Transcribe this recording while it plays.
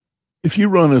If you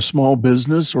run a small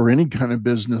business or any kind of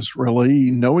business, really,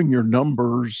 knowing your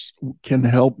numbers can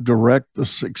help direct the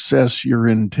success you're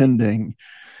intending.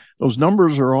 Those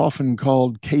numbers are often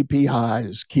called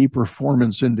KPIs, key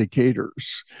performance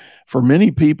indicators. For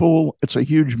many people, it's a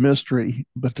huge mystery,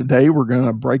 but today we're going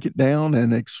to break it down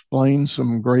and explain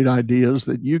some great ideas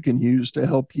that you can use to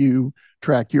help you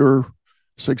track your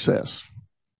success.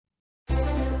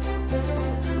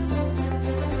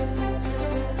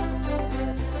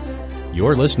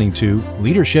 You're listening to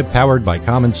Leadership Powered by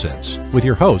Common Sense with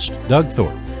your host, Doug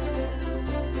Thorpe.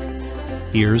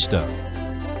 Here's Doug.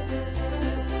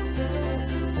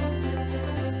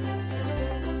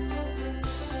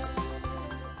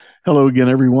 Hello again,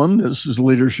 everyone. This is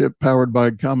Leadership Powered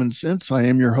by Common Sense. I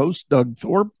am your host, Doug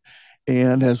Thorpe.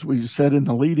 And as we said in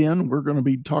the lead in, we're going to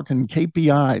be talking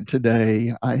KPI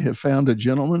today. I have found a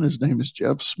gentleman. His name is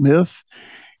Jeff Smith.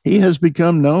 He has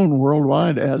become known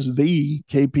worldwide as the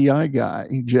KPI guy.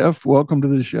 Jeff, welcome to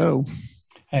the show.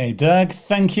 Hey, Doug,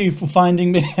 thank you for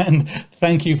finding me, and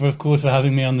thank you, of course, for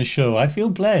having me on the show. I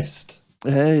feel blessed.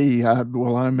 Hey,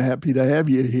 well, I'm happy to have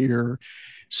you here.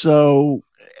 So,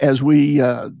 as we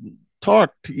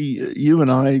talked, you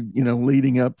and I,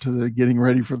 leading up to the getting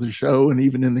ready for the show, and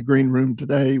even in the green room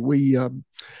today, we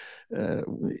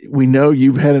know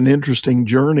you've had an interesting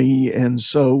journey. And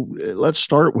so let's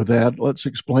start with that. Let's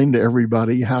explain to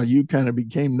everybody how you kind of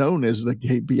became known as the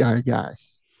KPI guy.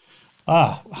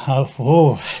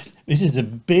 This is a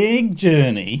big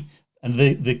journey. And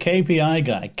the KPI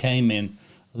guy came in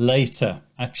later,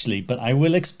 actually, but I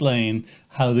will explain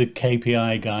how the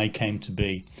KPI guy came to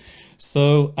be.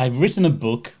 So I've written a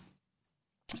book.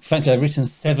 In fact, I've written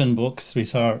 7 books,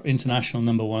 which are international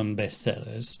 #1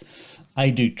 bestsellers. I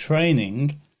do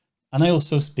training, and I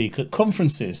also speak at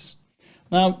conferences.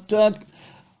 Now, Doug,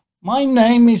 my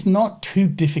name is not too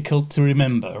difficult to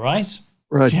remember, right?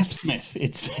 Right. Jeff Smith.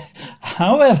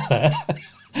 However,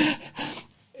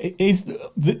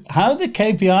 how the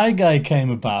KPI guy came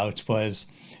about was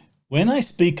when I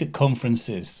speak at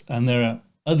conferences, and there are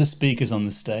other speakers on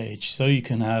the stage, so you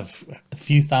can have a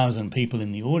few thousand people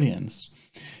in the audience.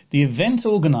 The event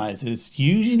organizers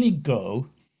usually go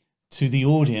to the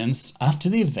audience after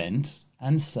the event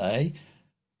and say,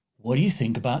 what do you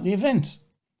think about the event?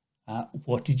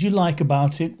 What did you like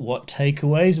about it? What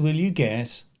takeaways will you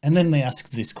get? And then they ask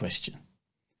this question.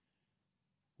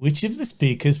 Which of the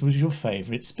speakers was your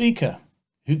favorite speaker?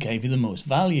 Who gave you the most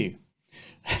value?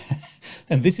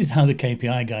 And this is how the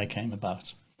KPI guy came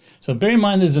about. So bear in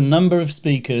mind, there's a number of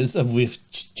speakers, of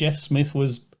which Jeff Smith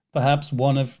was perhaps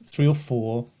one of 3 or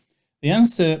 4. The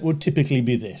answer would typically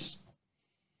be this.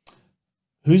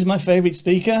 Who's my favorite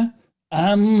speaker?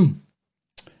 The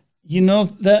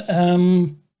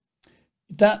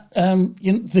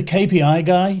KPI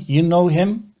guy, you know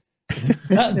him?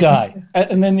 That guy.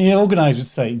 And then the organizer would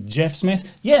say, Jeff Smith?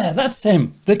 Yeah, that's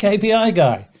him, the KPI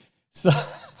guy. So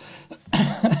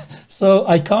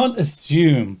I can't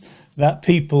assume that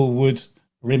people would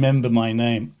remember my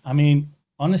name. I mean,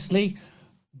 honestly,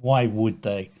 why would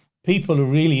they? People are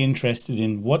really interested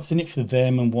in what's in it for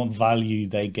them and what value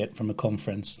they get from a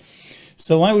conference.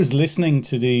 So I was listening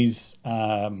to these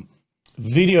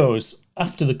videos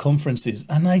after the conferences,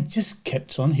 and I just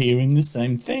kept on hearing the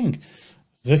same thing,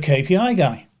 the KPI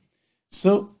guy.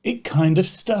 So it kind of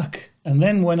stuck. And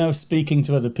then when I was speaking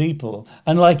to other people,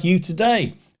 and like you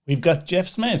today, we've got Jeff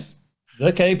Smith,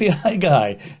 the KPI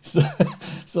guy.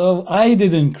 So I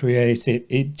didn't create it.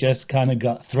 It just kind of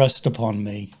got thrust upon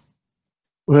me.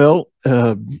 Well,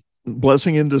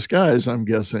 blessing in disguise, I'm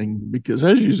guessing, because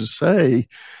as you say,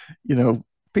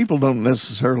 people don't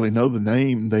necessarily know the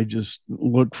name. They just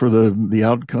look for the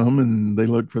outcome, and they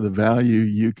look for the value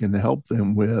you can help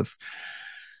them with.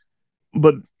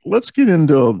 But let's get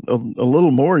into a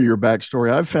little more of your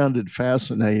backstory. I found it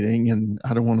fascinating, and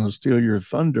I don't want to steal your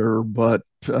thunder, but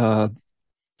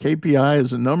KPI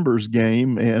is a numbers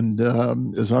game. And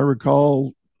as I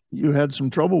recall, you had some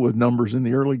trouble with numbers in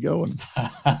the early going.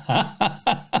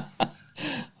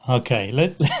 Okay,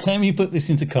 let me put this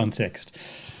into context.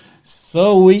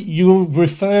 So you're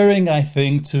referring, I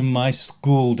think, to my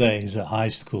school days at high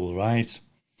school, right?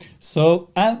 So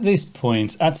at this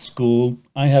point at school,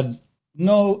 I had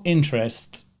no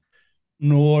interest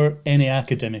nor any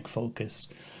academic focus.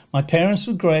 My parents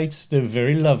were great. They were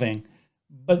very loving,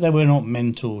 but they were not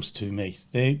mentors to me.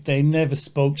 They never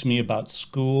spoke to me about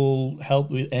school, help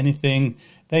with anything.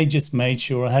 They just made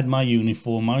sure I had my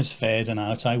uniform, I was fed, and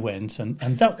out I went, and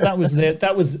that was it.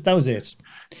 That was it.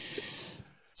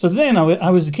 So then I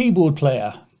was a keyboard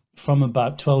player from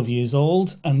about 12 years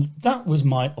old, and that was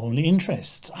my only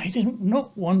interest. I did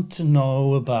not want to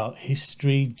know about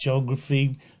history,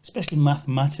 geography, especially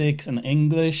mathematics and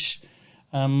English.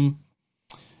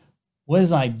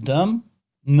 Was I dumb?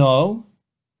 No.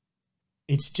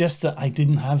 It's just that I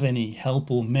didn't have any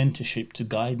help or mentorship to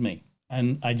guide me,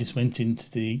 and I just went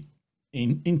into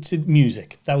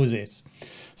music. That was it.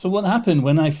 So what happened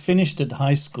when I finished at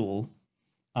high school,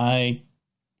 I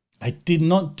did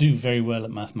not do very well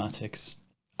at mathematics.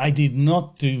 I did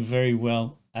not do very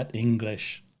well at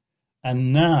English.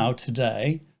 And now,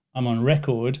 today, I'm on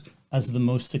record as the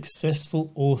most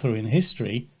successful author in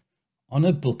history on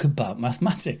a book about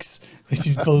mathematics, which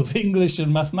is both English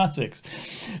and mathematics.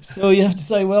 So you have to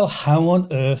say, well, how on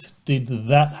earth did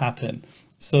that happen?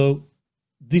 So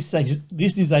this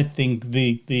is, I think,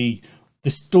 the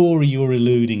story you're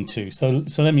alluding to. So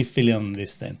let me fill in on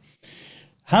this then.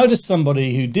 How does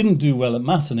somebody who didn't do well at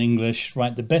maths and English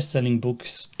write the best-selling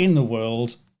books in the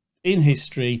world, in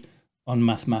history, on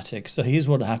mathematics? So here's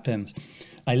what happened.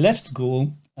 I left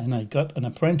school and I got an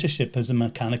apprenticeship as a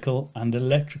mechanical and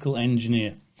electrical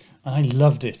engineer. And I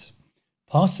loved it.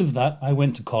 Part of that, I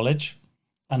went to college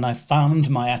and I found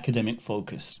my academic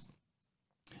focus.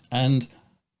 And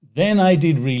then I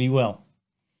did really well.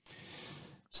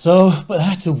 So, but I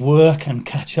had to work and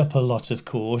catch up a lot, of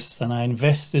course, and I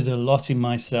invested a lot in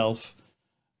myself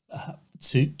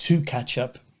to catch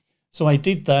up. So I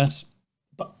did that,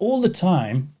 but all the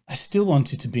time, I still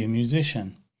wanted to be a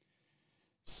musician.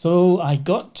 So I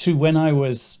got to when I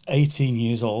was 18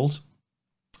 years old,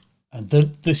 and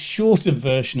the shorter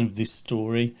version of this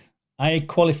story, I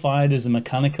qualified as a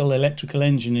mechanical electrical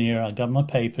engineer. I got my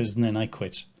papers and then I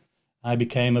quit. I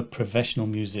became a professional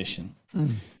musician.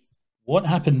 What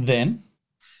happened then?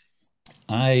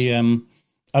 I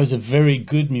was a very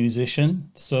good musician.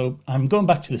 So I'm going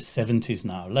back to the 70s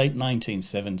now, late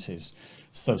 1970s.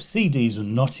 So CDs were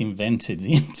not invented.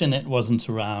 The internet wasn't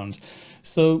around.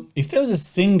 So if there was a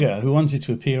singer who wanted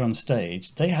to appear on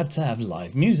stage, they had to have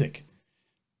live music.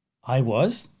 I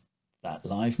was that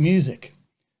live music.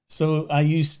 So I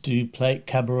used to play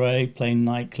cabaret, play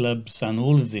nightclubs and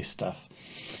all of this stuff.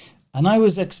 And I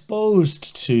was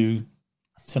exposed to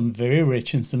some very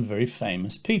rich and some very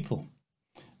famous people.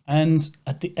 And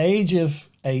at the age of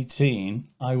 18,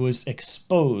 I was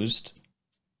exposed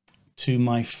to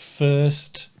my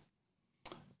first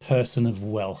person of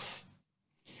wealth.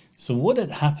 So what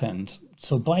had happened,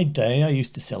 so by day I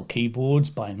used to sell keyboards,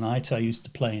 by night I used to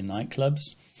play in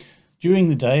nightclubs. During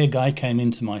the day, a guy came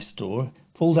into my store,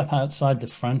 pulled up outside the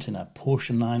front in a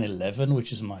Porsche 911,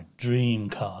 which is my dream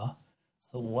car.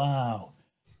 I thought, wow.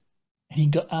 And he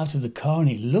got out of the car and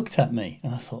he looked at me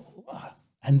and I thought, wow.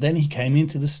 And then he came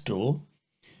into the store.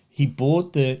 He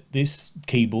bought this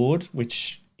keyboard,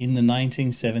 which in the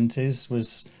 1970s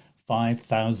was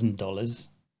 $5,000.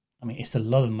 I mean, it's a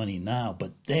lot of money now,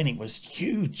 but then it was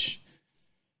huge.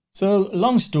 So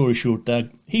long story short, Doug,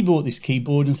 he bought this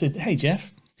keyboard and said, hey,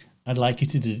 Jeff, I'd like you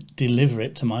to deliver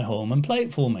it to my home and play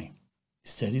it for me.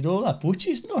 Set it all up, which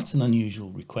is not an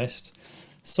unusual request.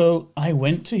 So I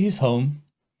went to his home.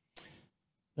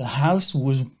 The house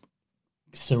was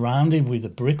surrounded with a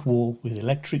brick wall with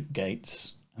electric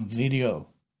gates and video.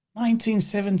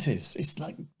 1970s. It's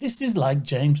like, this is like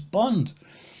James Bond.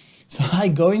 So I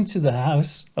go into the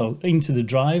house, into the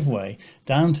driveway,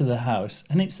 down to the house,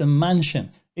 and it's a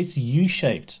mansion. It's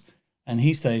U-shaped. And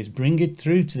he says, bring it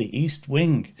through to the east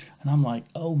wing. And I'm like,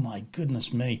 oh my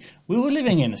goodness me. We were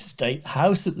living in a state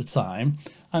house at the time.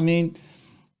 I mean,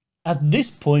 at this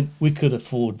point, we could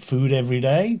afford food every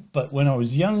day. But when I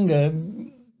was younger,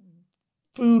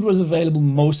 food was available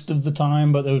most of the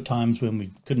time, but there were times when we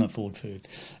couldn't afford food.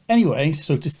 Anyway,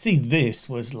 so to see this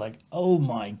was like, oh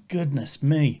my goodness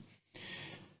me.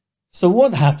 So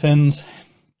what happened?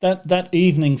 That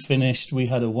evening finished. We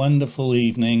had a wonderful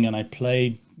evening and I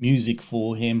played music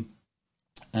for him.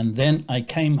 And then I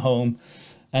came home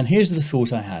and here's the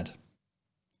thought I had.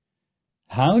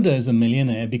 How does a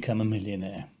millionaire become a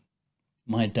millionaire?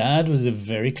 My dad was a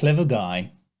very clever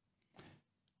guy,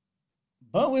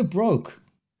 but we're broke.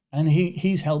 And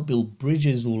he's helped build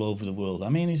bridges all over the world. I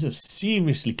mean, he's a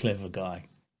seriously clever guy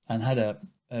and had a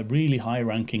really high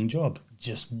ranking job,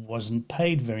 just wasn't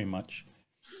paid very much.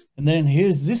 And then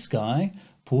here's this guy,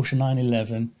 Porsche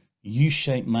 911,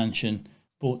 U-shaped mansion,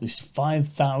 bought this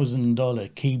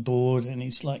 $5,000 keyboard. And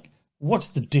it's like, what's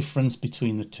the difference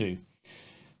between the two?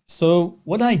 So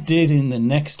what I did in the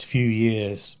next few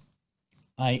years,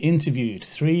 I interviewed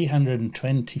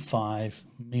 325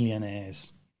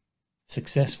 millionaires,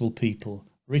 successful people,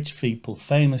 rich people,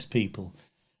 famous people.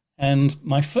 And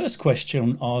my first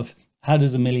question of how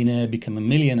does a millionaire become a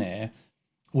millionaire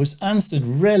was answered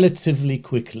relatively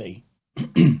quickly.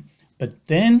 But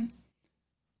then,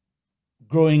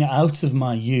 growing out of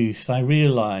my youth, I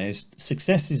realized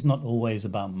success is not always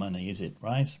about money, is it,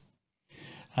 right?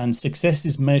 And success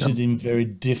is measured in very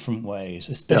different ways,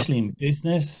 especially in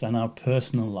business and our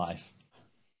personal life.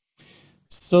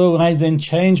 So I then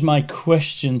changed my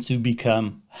question to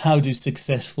become, how do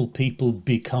successful people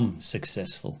become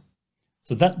successful?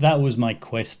 So that was my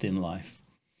quest in life.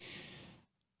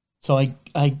 So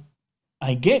I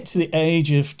get to the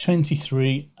age of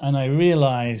 23 and I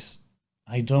realize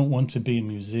I don't want to be a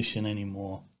musician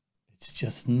anymore. It's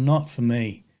just not for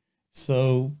me.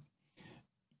 So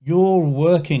you're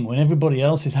working when everybody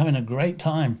else is having a great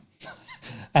time.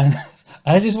 And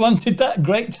I just wanted that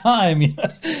great time. You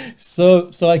know? So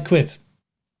I quit.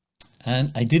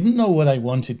 And I didn't know what I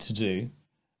wanted to do.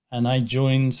 And I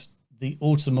joined the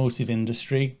automotive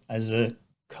industry as a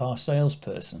car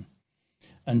salesperson.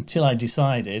 Until I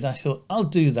decided, I thought, I'll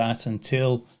do that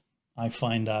until I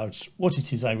find out what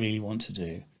it is I really want to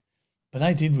do. But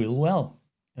I did real well.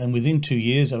 And within 2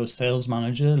 years, I was sales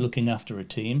manager looking after a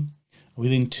team.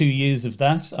 Within 2 years of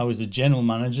that, I was a general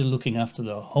manager looking after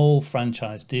the whole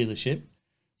franchise dealership.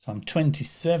 So I'm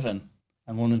 27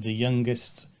 and one of the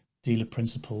youngest dealer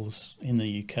principals in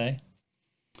the UK.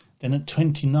 Then at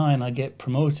 29, I get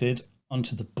promoted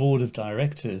onto the board of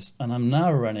directors, and I'm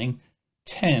now running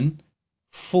 10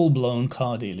 full-blown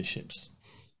car dealerships.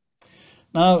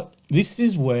 Now, this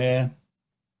is where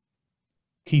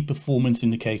key performance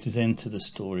indicators enter the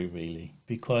story, really,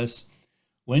 because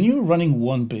when you're running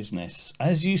one business,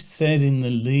 as you said in the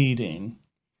lead-in,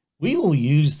 we all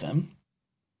use them.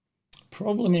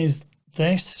 Problem is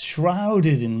they're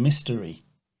shrouded in mystery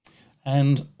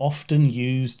and often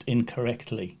used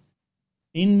incorrectly.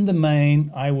 In the main,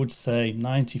 I would say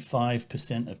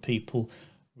 95% of people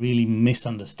really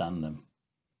misunderstand them.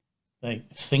 They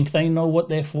think they know what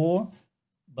they're for,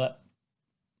 but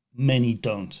many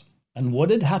don't. And what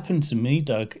had happened to me,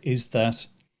 Doug, is that,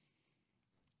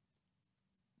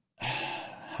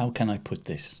 how can I put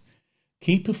this?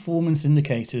 Key performance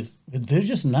indicators, they're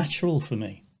just natural for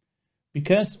me.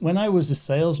 Because when I was a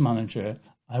sales manager,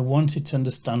 I wanted to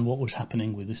understand what was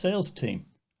happening with the sales team.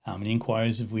 How many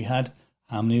inquiries have we had?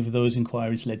 How many of those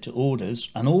inquiries led to orders?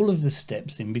 And all of the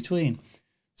steps in between.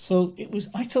 So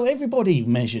I thought everybody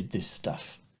measured this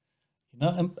stuff, you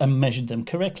know, and measured them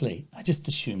correctly. I just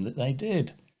assumed that they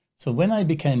did. So when I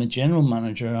became a general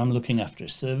manager, I'm looking after a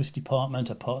service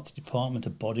department, a parts department, a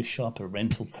body shop, a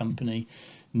rental company,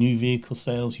 new vehicle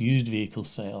sales, used vehicle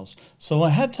sales. So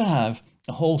I had to have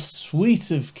a whole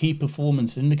suite of key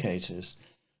performance indicators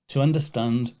to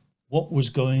understand what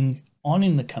was going on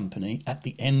in the company at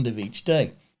the end of each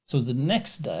day. So the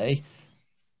next day,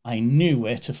 I knew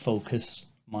where to focus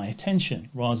my attention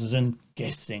rather than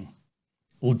guessing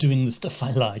or doing the stuff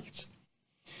I liked.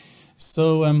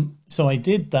 So I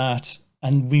did that,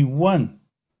 and we won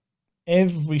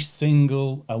every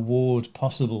single award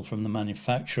possible from the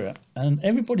manufacturer. And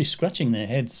everybody's scratching their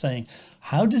head saying,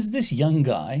 how does this young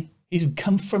guy, he's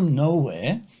come from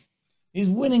nowhere, he's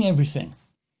winning everything?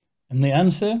 And the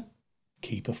answer,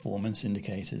 key performance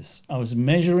indicators. I was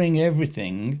measuring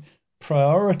everything,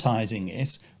 prioritizing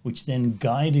it, which then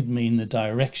guided me in the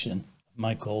direction of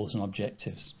my goals and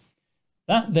objectives.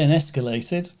 That then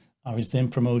escalated. I was then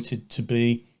promoted to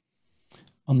be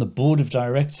on the board of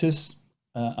directors,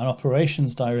 an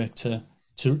operations director,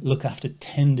 to look after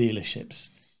 10 dealerships.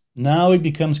 Now it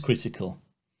becomes critical,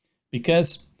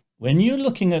 because when you're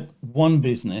looking at one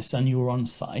business and you're on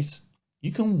site,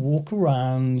 you can walk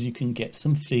around, you can get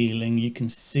some feeling, you can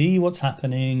see what's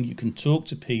happening, you can talk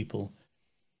to people.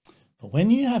 But when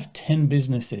you have 10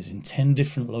 businesses in 10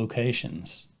 different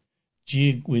locations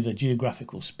with a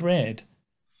geographical spread,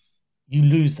 you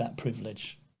lose that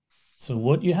privilege. So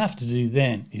what you have to do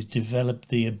then is develop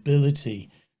the ability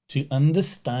to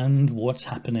understand what's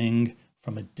happening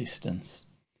from a distance.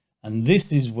 And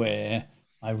this is where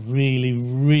I really,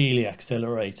 really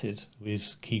accelerated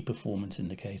with key performance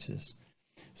indicators.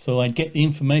 So I'd get the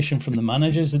information from the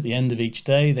managers at the end of each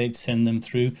day. They'd send them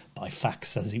through by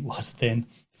fax, as it was then,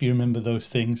 if you remember those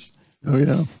things. Oh,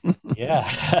 yeah.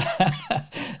 Yeah.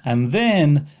 And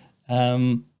then,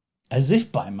 as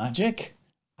if by magic,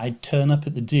 I'd turn up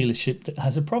at the dealership that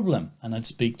has a problem, and I'd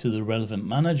speak to the relevant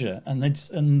manager, and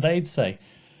they'd say,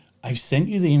 I've sent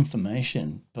you the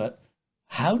information, but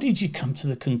how did you come to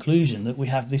the conclusion that we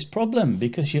have this problem?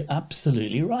 Because you're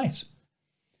absolutely right.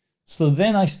 So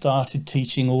then I started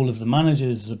teaching all of the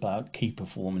managers about key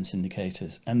performance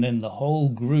indicators, and then the whole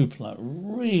group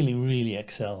really, really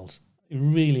excelled. It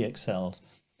really excelled.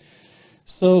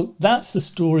 So that's the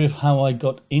story of how I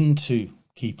got into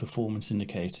key performance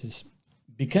indicators.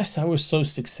 Because I was so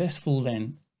successful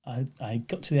then, I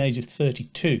got to the age of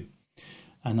 32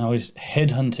 and I was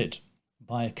headhunted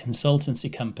by a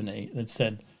consultancy company that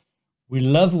said, "We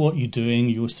love what you're doing.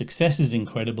 Your success is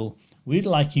incredible. We'd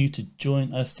like you to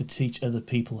join us to teach other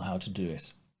people how to do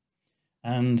it."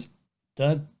 And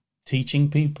Doug, teaching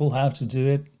people how to do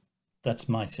it, that's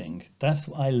my thing. That's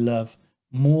what I love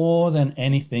more than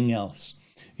anything else.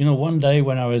 You know, one day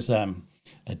when I was a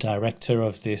director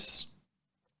of this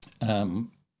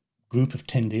group of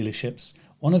 10 dealerships,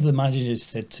 one of the managers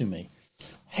said to me,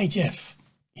 "Hey, Jeff,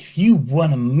 if you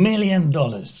won $1 million,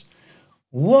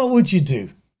 what would you do?"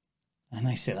 And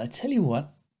I said, "I tell you what,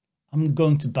 I'm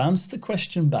going to bounce the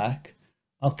question back.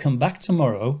 I'll come back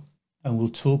tomorrow and we'll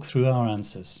talk through our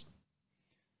answers."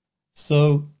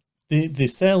 So the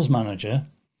sales manager,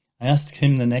 I asked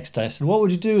him the next day, I said, "What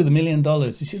would you do with $1 million?"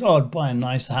 He said, "Oh, I'd buy a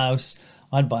nice house.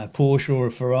 I'd buy a Porsche or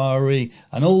a Ferrari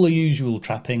and all the usual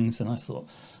trappings." And I thought,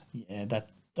 yeah,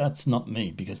 that's not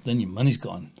me, because then your money's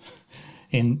gone.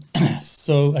 And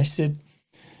so I said,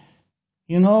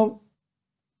 you know,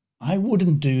 I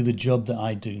wouldn't do the job that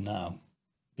I do now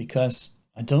because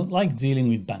I don't like dealing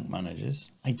with bank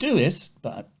managers. I do it,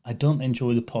 but I don't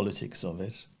enjoy the politics of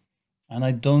it. And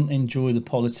I don't enjoy the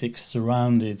politics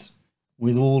surrounded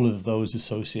with all of those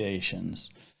associations.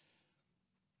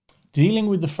 Dealing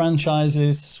with the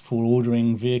franchises for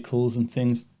ordering vehicles and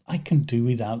things, I can do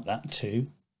without that too.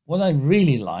 What I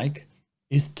really like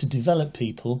is to develop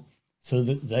people so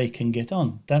that they can get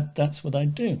on. That's what I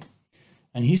do.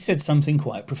 And he said something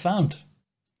quite profound.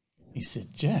 He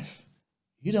said, "Jeff,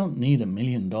 you don't need $1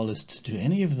 million to do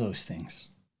any of those things."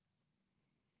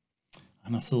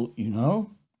 And I thought, you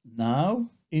know, now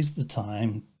is the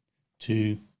time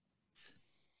to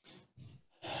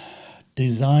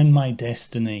design my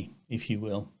destiny, if you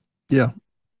will. Yeah.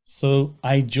 So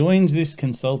I joined this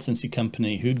consultancy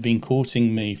company who'd been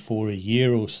courting me for a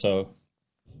year or so.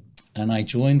 And I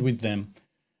joined with them,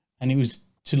 and it was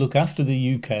to look after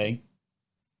the UK.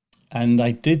 And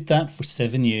I did that for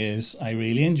 7 years. I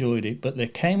really enjoyed it. But there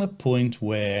came a point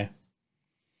where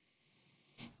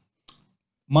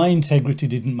my integrity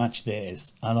didn't match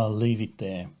theirs, and I'll leave it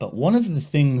there. But one of the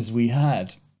things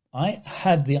I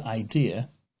had the idea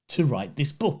to write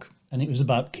this book, and it was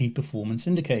about key performance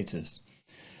indicators.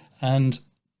 And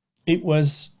I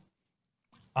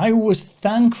was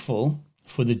thankful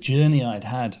for the journey I'd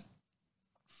had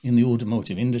in the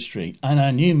automotive industry, and I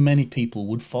knew many people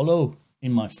would follow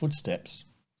in my footsteps.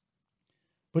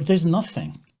 But there's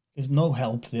nothing. There's no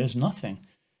help. There's nothing.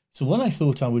 So what I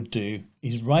thought I would do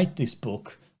is write this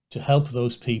book to help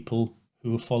those people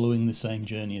who are following the same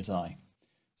journey as I.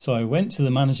 So I went to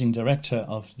the managing director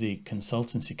of the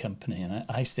consultancy company and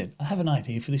I said, "I have an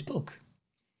idea for this book."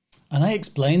 And I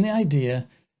explained the idea,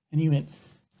 and he went,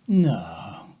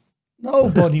 "No,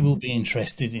 nobody will be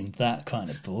interested in that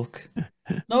kind of book.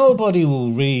 Nobody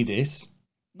will read it.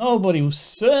 Nobody will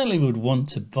certainly would want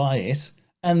to buy it.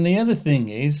 And the other thing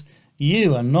is,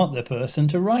 you are not the person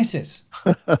to write it."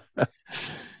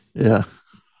 Yeah.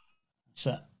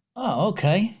 So, oh,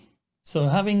 okay. So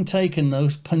having taken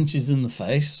those punches in the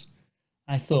face,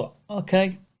 I thought,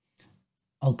 okay,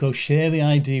 I'll go share the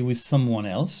idea with someone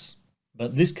else.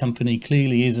 But this company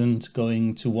clearly isn't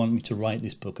going to want me to write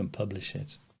this book and publish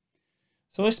it.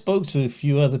 So I spoke to a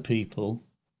few other people,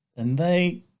 and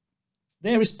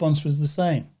their response was the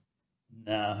same.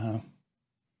 No.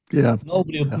 Yeah.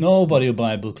 Nobody will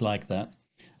buy a book like that.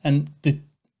 And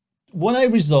what I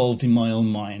resolved in my own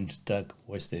mind, Doug,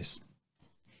 was this.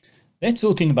 They're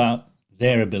talking about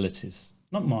their abilities,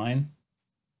 not mine.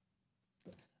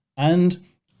 And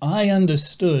I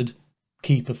understood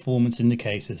key performance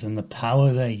indicators and the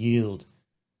power they yield.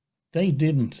 They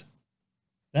didn't.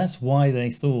 That's why they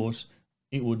thought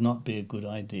it would not be a good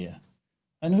idea.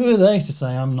 And who are they to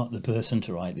say I'm not the person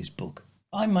to write this book?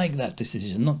 I make that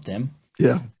decision, not them.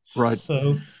 Yeah, right.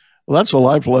 So, well, that's a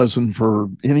life lesson for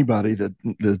anybody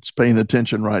that's paying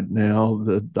attention right now.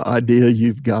 The idea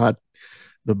you've got,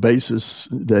 the basis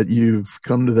that you've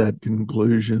come to that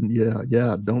conclusion.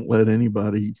 Yeah. Don't let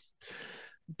anybody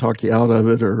talk you out of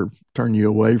it or turn you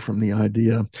away from the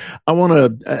idea. I want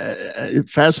to,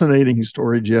 fascinating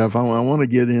story, Jeff. I want to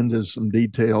get into some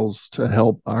details to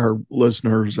help our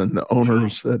listeners and the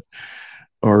owners that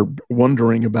are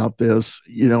wondering about this.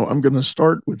 You know, I'm going to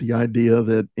start with the idea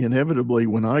that inevitably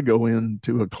when I go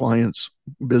into a client's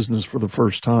business for the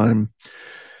first time,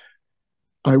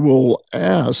 I will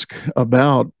ask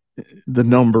about the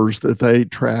numbers that they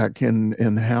track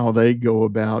and how they go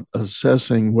about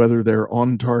assessing whether they're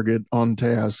on target, on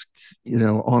task,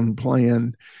 on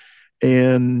plan.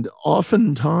 And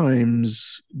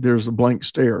oftentimes there's a blank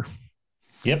stare.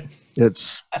 Yep.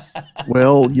 It's,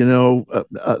 well,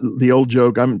 the old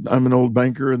joke. I'm an old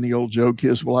banker, and the old joke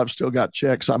is, well, I've still got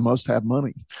checks. I must have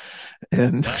money.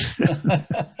 And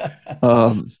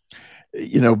um,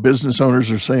 business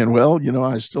owners are saying, well,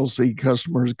 I still see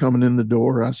customers coming in the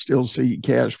door. I still see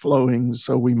cash flowing,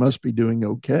 so we must be doing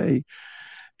okay.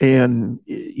 And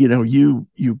you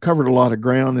covered a lot of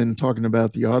ground in talking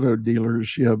about the auto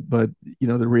dealership, but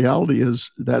the reality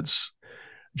is that's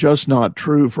just not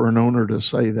true for an owner to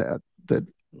say that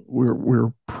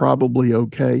we're probably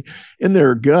okay. In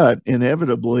their gut,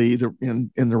 inevitably,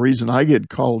 and the reason I get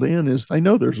called in is they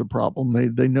know there's a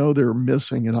problem. They know they're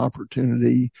missing an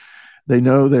opportunity. They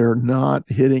know they're not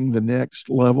hitting the next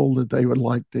level that they would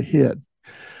like to hit.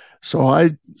 So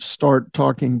I start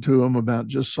talking to them about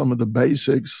just some of the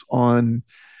basics on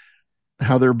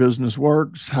how their business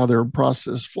works, how their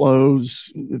process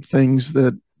flows, things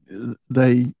that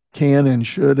they can and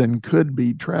should and could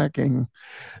be tracking.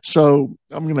 So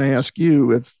I'm going to ask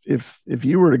you, if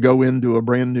you were to go into a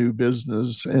brand new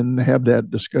business and have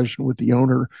that discussion with the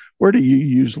owner, where do you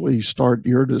usually start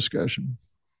your discussion?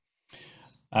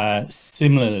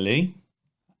 Similarly,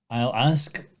 I'll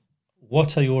ask,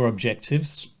 what are your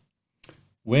objectives?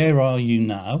 Where are you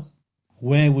now?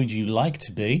 Where would you like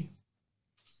to be?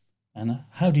 And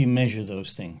how do you measure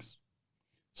those things?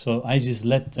 So I just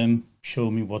let them show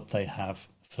me what they have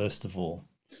first of all.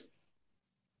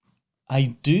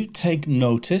 I do take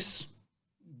notice,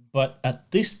 but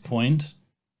at this point,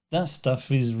 that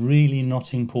stuff is really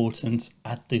not important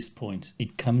at this point.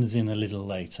 It comes in a little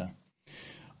later.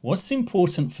 What's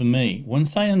important for me,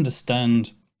 once I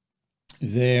understand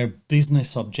their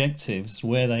business objectives,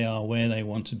 where they are, where they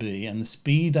want to be, and the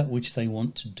speed at which they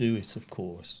want to do it, of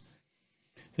course,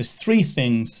 there's three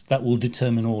things that will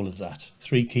determine all of that,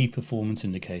 three key performance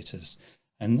indicators.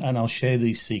 And I'll share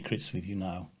these secrets with you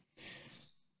now.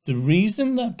 The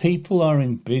reason that people are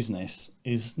in business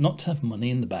is not to have money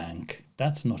in the bank.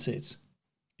 That's not it.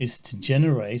 It's to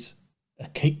generate a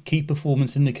key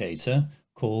performance indicator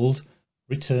called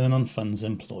return on funds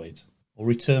employed or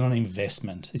return on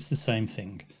investment. It's the same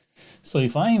thing. So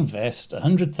if I invest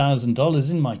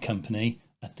 $100,000 in my company,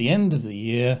 at the end of the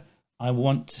year, I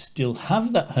want to still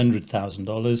have that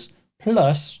 $100,000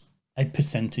 plus a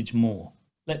percentage more.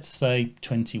 Let's say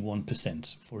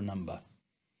 21% for a number.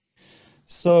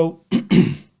 So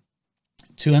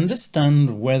to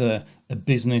understand whether a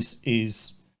business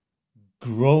is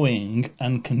growing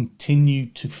and continue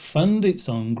to fund its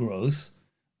own growth,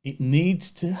 it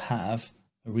needs to have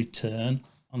a return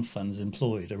on funds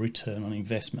employed, a return on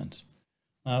investment.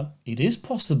 Now, it is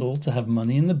possible to have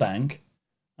money in the bank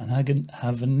and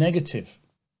have a negative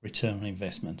return on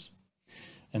investment.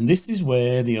 And this is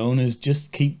where the owners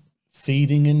just keep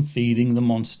feeding and feeding the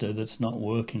monster that's not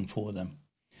working for them.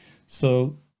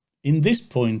 So in this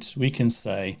point, we can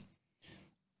say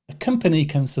a company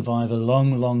can survive a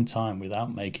long, long time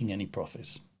without making any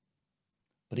profits,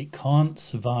 but it can't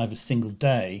survive a single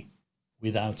day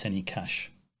without any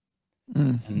cash.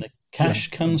 And the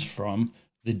cash comes from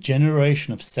the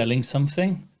generation of selling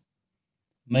something,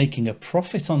 making a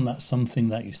profit on that something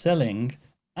that you're selling,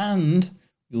 and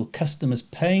your customers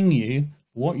paying you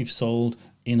for what you've sold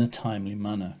in a timely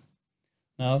manner.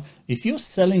 Now, if you're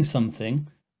selling something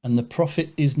and the profit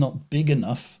is not big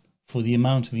enough for the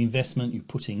amount of investment you're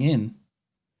putting in,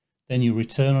 then your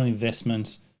return on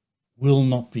investment will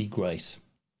not be great.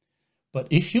 But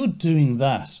if you're doing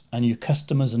that and your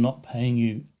customers are not paying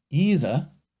you either,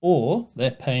 or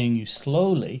they're paying you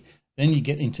slowly, then you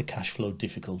get into cash flow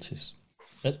difficulties.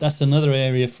 That's another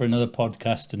area for another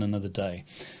podcast and another day.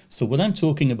 So what I'm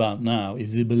talking about now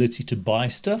is the ability to buy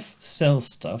stuff, sell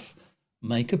stuff,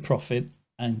 make a profit,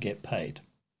 and get paid.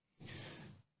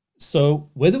 So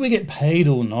whether we get paid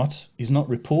or not is not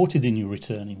reported in your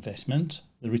return on investment.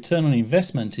 The return on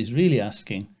investment is really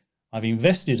asking, I've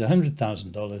invested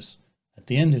 $100,000. At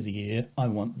the end of the year, I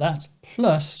want that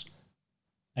plus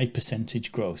a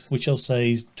percentage growth, which I'll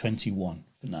say is 21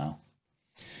 for now.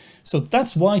 So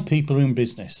that's why people are in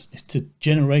business, is to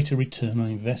generate a return on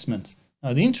investment.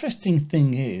 Now, the interesting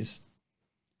thing is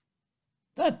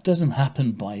that doesn't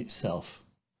happen by itself.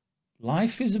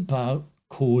 Life is about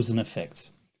cause and effect.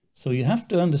 So you have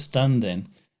to understand then,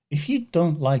 if you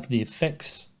don't like the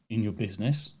effects in your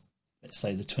business, let's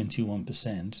say the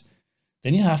 21%,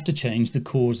 then you have to change the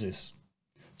causes.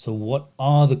 So what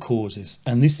are the causes?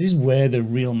 And this is where the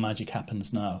real magic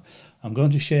happens now. I'm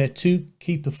going to share two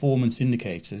key performance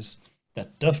indicators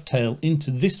that dovetail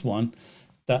into this one,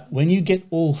 that when you get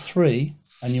all three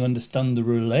and you understand the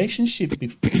relationship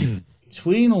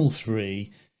between all three,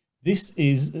 This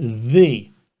is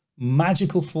the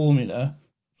magical formula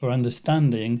for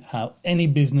understanding how any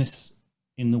business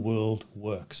in the world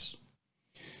works.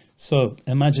 So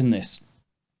imagine this.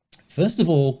 First of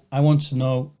all, I want to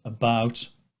know about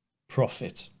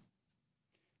profit.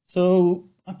 So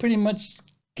I pretty much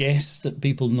guess that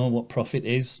people know what profit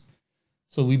is.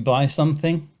 So we buy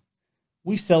something,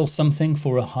 we sell something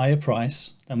for a higher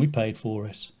price than we paid for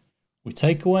it. We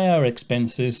take away our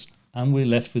expenses and we're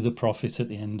left with a profit at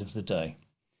the end of the day.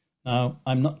 Now,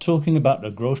 I'm not talking about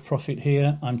the gross profit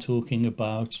here. I'm talking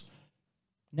about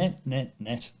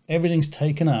net. Everything's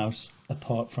taken out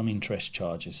apart from interest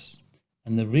charges.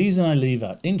 And the reason I leave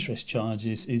out interest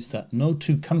charges is that no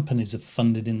two companies are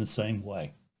funded in the same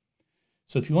way.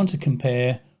 So if you want to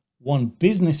compare one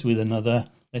business with another,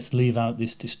 let's leave out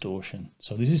this distortion.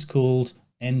 So this is called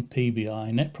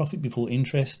NPBI, net profit before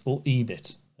interest, or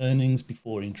EBIT, earnings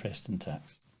before interest and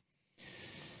tax.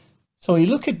 So you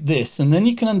look at this and then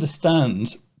you can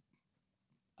understand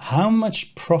how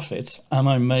much profit am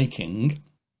I making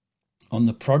on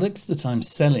the products that I'm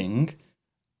selling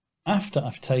after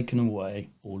I've taken away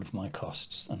all of my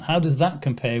costs, and how does that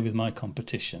compare with my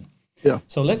competition? Yeah.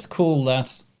 So let's call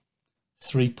that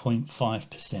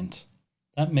 3.5%.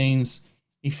 That means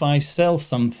if I sell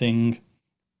something,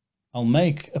 I'll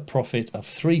make a profit of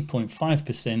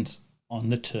 3.5% on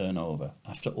the turnover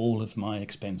after all of my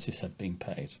expenses have been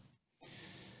paid.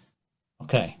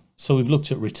 Okay, so we've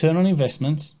looked at return on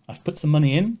investment. I've put some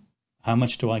money in. How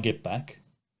much do I get back?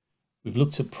 We've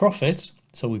looked at profit.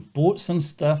 So we've bought some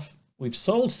stuff, we've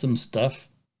sold some stuff.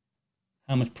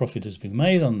 How much profit has been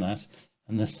made on that?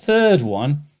 And the third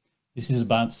one, this is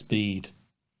about speed.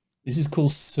 This is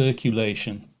called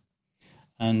circulation.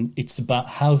 And it's about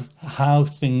how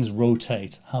things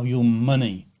rotate, how your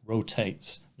money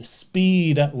rotates, the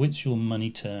speed at which your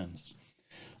money turns.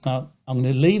 Now, I'm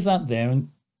going to leave that there and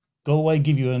go away,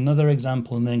 give you another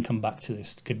example, and then come back to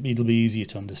this. It'll be easier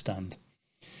to understand.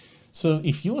 So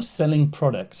if you're selling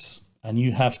products and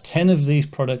you have 10 of these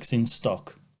products in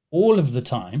stock all of the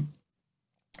time,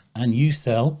 and you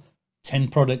sell 10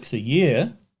 products a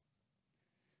year,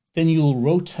 then you'll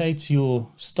rotate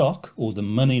your stock, or the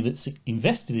money that's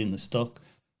invested in the stock,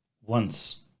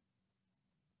 once.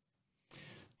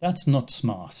 That's not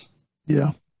smart.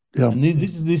 Yeah. And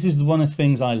this is one of the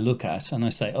things I look at and I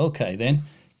say, okay, then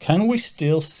can we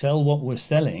still sell what we're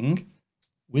selling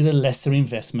with a lesser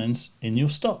investment in your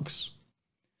stocks?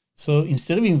 So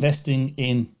instead of investing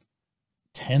in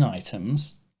 10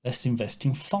 items, let's invest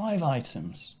in 5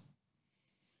 items.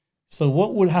 So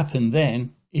what would happen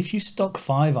then if you stock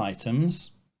 5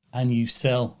 items and you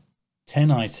sell 10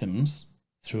 items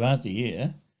throughout the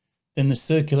year? Then the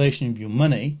circulation of your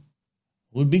money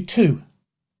would be 2.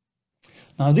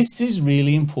 Now this is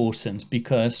really important,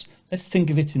 because let's think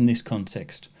of it in this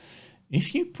context.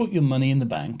 If you put your money in the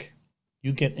bank,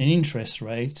 you get an interest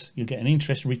rate, you get an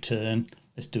interest return.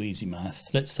 Let's do easy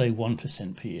math. Let's say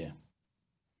 1% per year.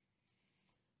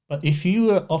 But if you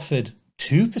were offered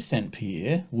 2% per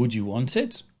year, would you want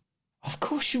it? Of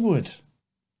course you would.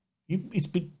 It's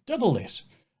double it.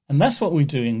 And that's what we're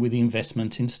doing with the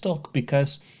investment in stock,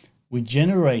 because we're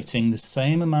generating the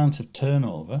same amount of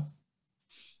turnover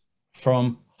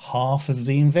from half of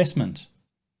the investment.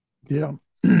 Yeah.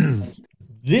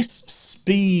 This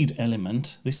speed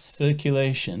element, this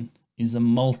circulation, is a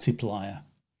multiplier,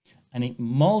 and it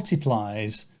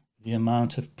multiplies the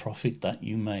amount of profit that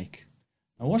you make.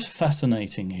 Now, what's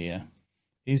fascinating here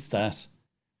is that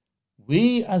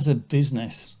we as a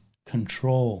business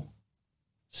control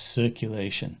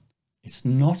circulation. It's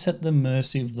not at the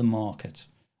mercy of the market.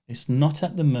 It's not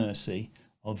at the mercy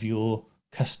of your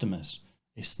customers.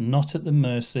 It's not at the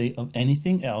mercy of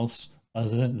anything else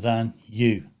other than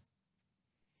you.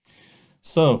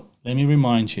 So let me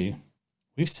remind you,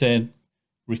 we've said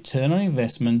return on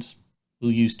investment,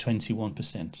 we'll use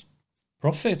 21%.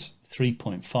 Profit,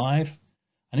 3.5.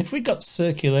 And if we got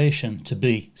circulation to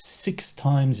be 6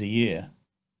 times a year,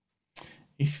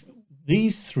 if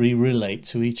these 3 relate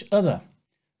to each other.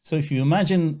 So if you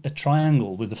imagine a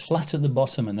triangle with the flat at the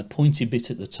bottom and the pointy bit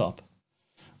at the top,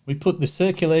 we put the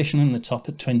circulation in the top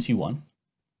at 21.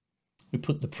 We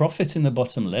put the profit in the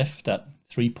bottom left at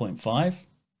 3.5.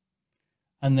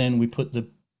 And then we put the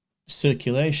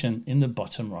circulation in the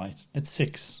bottom right at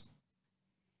 6.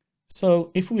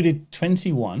 So if we did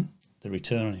 21, the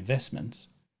return on investment,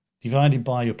 divided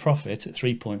by your profit at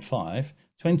 3.5,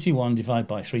 21 divided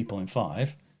by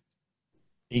 3.5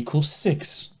 equals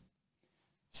 6.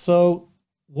 So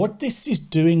what this is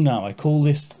doing now, I call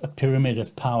this a pyramid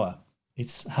of power.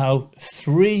 It's how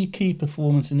 3 key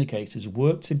performance indicators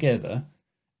work together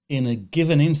in a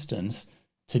given instance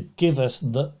to give us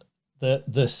the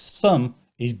the sum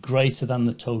is greater than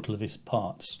the total of its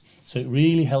parts. So it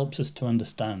really helps us to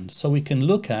understand. So we can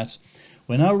look at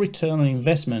when our return on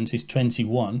investment is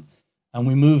 21 and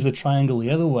we move the triangle the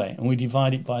other way and we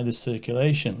divide it by the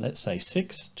circulation, let's say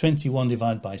 6, 21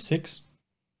 divided by 6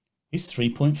 is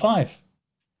 3.5.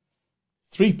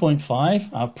 3.5,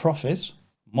 our profit,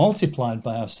 multiplied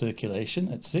by our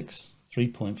circulation at 6,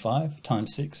 3.5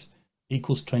 times 6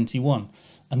 equals 21.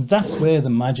 And that's where the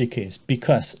magic is,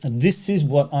 because and this is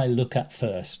what I look at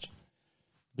first.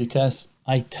 Because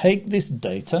I take this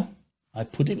data, I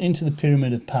put it into the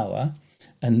pyramid of power,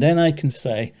 and then I can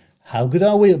say, how good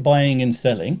are we at buying and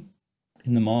selling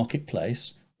in the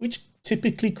marketplace, which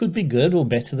typically could be good or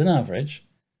better than average.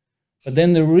 But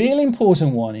then the real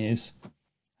important one is,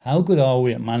 how good are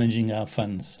we at managing our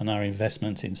funds and our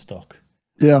investment in stock?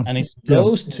 Yeah. And it's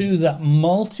those two that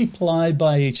multiply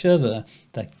by each other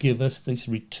that give us this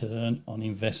return on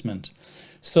investment.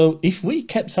 So if we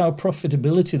kept our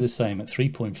profitability the same at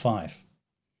 3.5,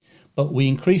 but we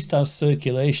increased our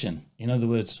circulation, in other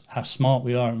words, how smart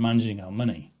we are at managing our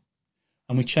money,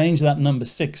 and we change that number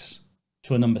 6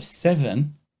 to a number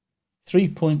 7,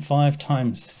 3.5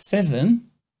 times 7,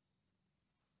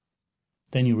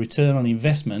 then your return on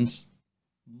investment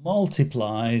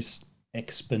multiplies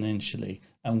exponentially.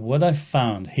 And what I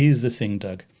found, here's the thing,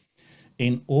 Doug,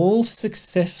 in all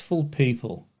successful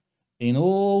people, in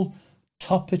all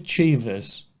top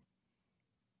achievers,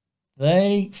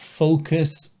 they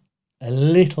focus a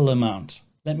little amount.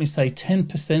 Let me say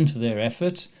 10% of their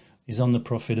effort is on the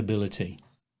profitability.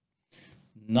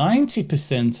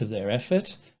 90% of their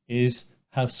effort is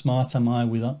how smart am I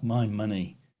with my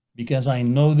money? Because I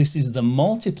know this is the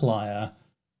multiplier,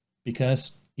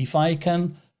 because if I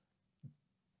can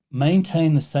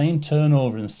maintain the same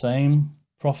turnover and the same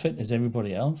profit as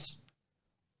everybody else,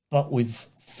 but with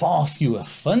far fewer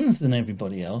funds than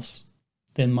everybody else,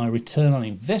 then my return on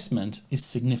investment is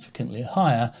significantly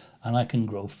higher and I can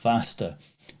grow faster.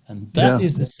 And that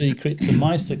is the secret to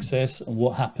my success and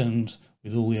what happened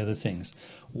with all the other things.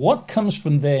 What comes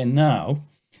from there now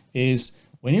is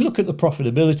when you look at the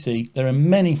profitability, there are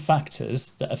many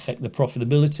factors that affect the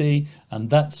profitability. And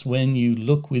that's when you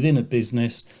look within a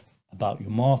business about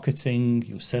your marketing,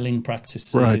 your selling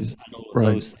practices, and all of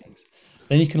those things.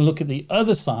 Then you can look at the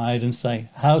other side and say,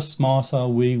 how smart are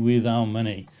we with our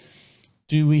money?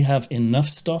 Do we have enough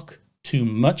stock? Too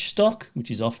much stock,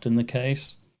 which is often the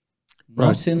case.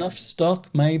 Not enough stock,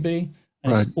 maybe.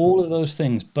 And it's all of those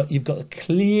things. But you've got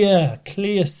a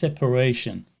clear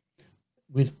separation.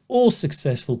 With all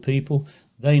successful people,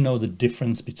 they know the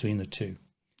difference between the two.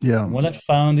 Yeah. And what I've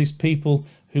found is people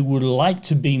who would like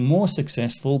to be more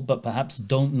successful, but perhaps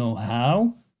don't know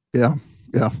how. Yeah.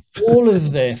 All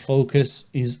of their focus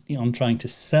is on trying to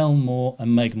sell more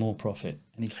and make more profit.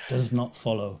 And it does not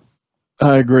follow.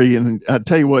 I agree. And I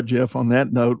tell you what, Jeff, on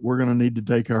that note, we're going to need to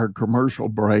take our commercial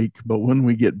break. But when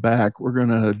we get back, we're going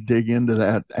to dig into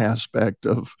that aspect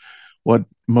of what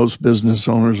most business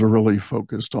owners are really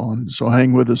focused on. So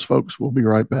hang with us, folks. We'll be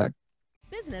right back.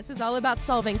 Business is all about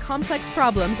solving complex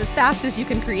problems as fast as you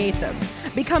can create them.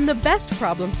 Become the best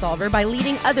problem solver by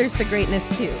leading others to greatness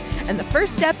too. And the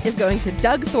first step is going to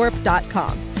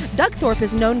DougThorpe.com. Doug Thorpe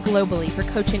is known globally for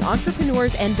coaching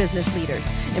entrepreneurs and business leaders,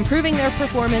 improving their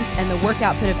performance and the work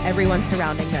output of everyone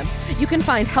surrounding them. You can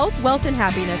find health, wealth, and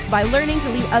happiness by learning to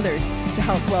lead others to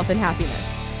health, wealth, and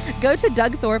happiness. Go to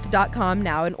DougThorpe.com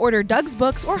now and order Doug's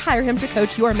books or hire him to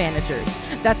coach your managers.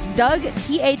 That's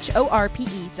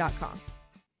DougThorpe.com.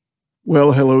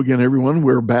 Well, hello again, everyone.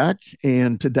 We're back,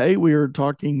 and today we are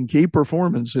talking key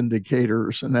performance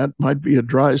indicators, and that might be a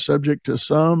dry subject to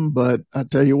some, but I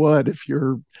tell you what, if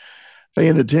you're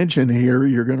paying attention here,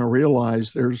 you're going to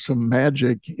realize there's some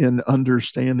magic in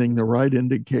understanding the right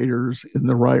indicators in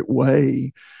the right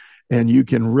way, and you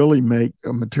can really make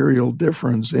a material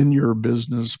difference in your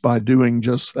business by doing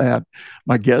just that.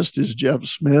 My guest is Jeff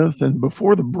Smith, and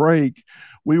before the break,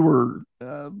 we were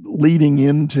leading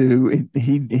into,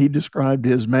 he described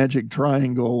his magic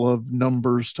triangle of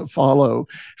numbers to follow.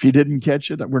 If you didn't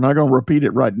catch it, we're not going to repeat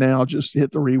it right now. Just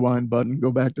hit the rewind button, go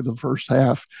back to the first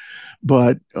half.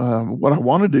 But what I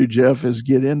want to do, Jeff, is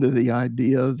get into the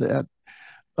idea that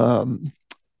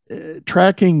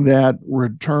tracking that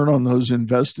return on those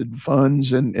invested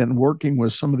funds and working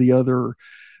with some of the other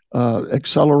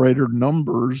accelerator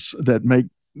numbers that make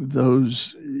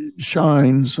those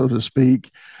shine, so to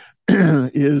speak,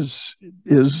 is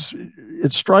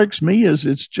it strikes me as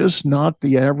it's just not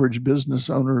the average business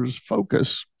owner's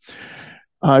focus.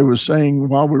 I was saying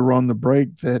while we were on the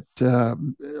break that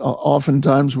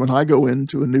oftentimes when I go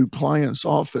into a new client's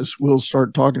office, we'll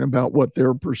start talking about what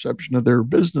their perception of their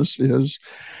business is.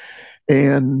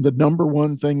 And the number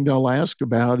one thing they'll ask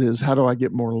about is, how do I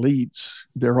get more leads?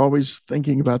 They're always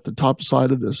thinking about the top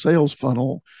side of the sales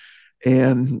funnel.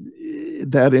 And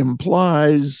that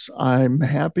implies I'm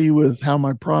happy with how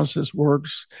my process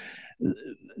works.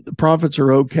 The profits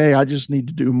are okay. I just need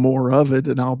to do more of it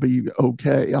and I'll be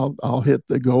okay. I'll hit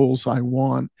the goals I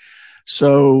want.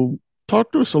 So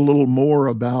talk to us a little more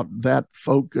about that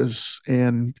focus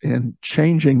and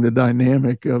changing the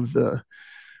dynamic of the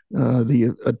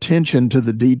attention to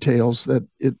the details that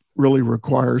it really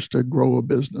requires to grow a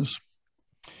business.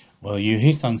 Well, you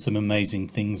hit on some amazing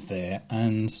things there,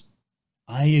 and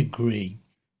I agree.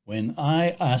 When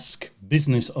I ask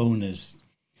business owners,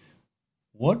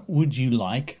 what would you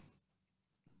like?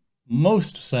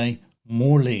 Most say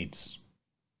more leads.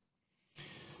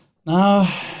 Now,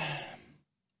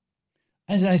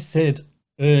 as I said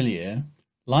earlier,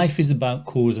 life is about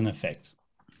cause and effect.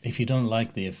 If you don't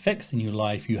like the effects in your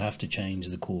life, you have to change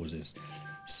the causes.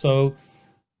 So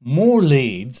more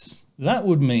leads, that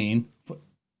would mean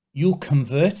you're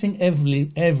converting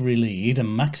every lead and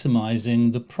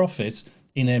maximizing the profit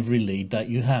in every lead that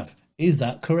you have. Is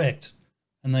that correct?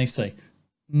 And they say,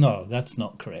 no, that's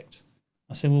not correct.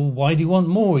 I say, well, why do you want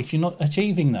more if you're not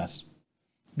achieving that?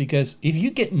 Because if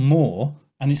you get more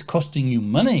and it's costing you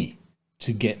money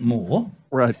to get more,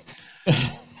 right?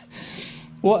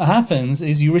 What happens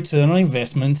is your return on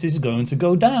investment is going to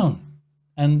go down,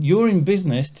 and you're in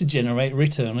business to generate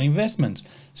return on investment.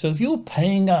 So if you're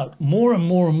paying out more and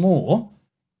more and more,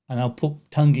 and I'll put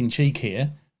tongue in cheek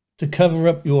here, to cover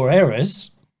up your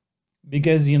errors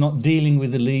because you're not dealing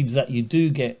with the leads that you do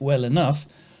get well enough,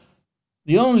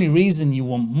 the only reason you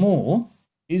want more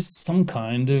is some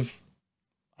kind of,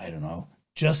 I don't know,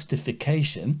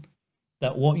 justification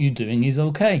that what you're doing is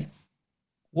okay.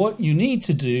 What you need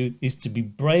to do is to be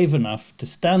brave enough to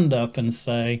stand up and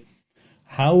say,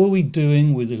 how are we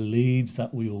doing with the leads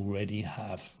that we already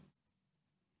have?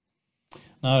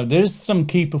 Now, there's some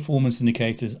key performance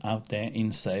indicators out there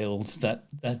in sales that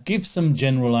give some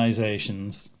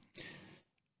generalizations.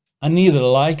 I neither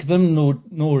like them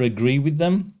nor agree with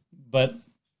them, but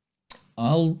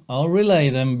I'll relay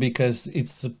them because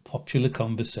it's a popular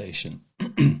conversation.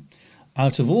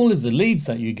 Out of all of the leads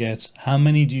that you get, how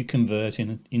many do you convert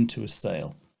into a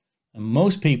sale? And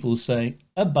most people say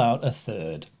about a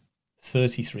third,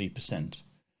 33%.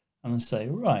 And I say,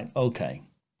 right, okay.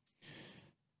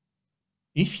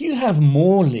 If you have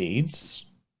more leads,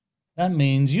 that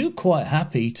means you're quite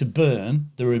happy to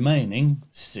burn the remaining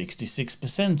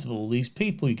 66% of all these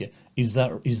people you get. Is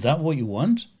that what you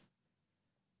want?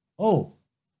 Oh,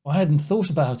 I hadn't thought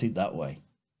about it that way.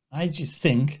 I just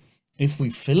think if we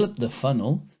fill up the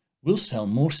funnel, we'll sell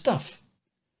more stuff.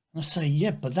 And I say,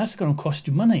 yeah, but that's going to cost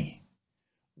you money.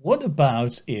 What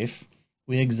about if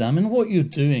we examine what you're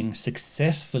doing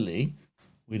successfully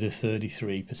with the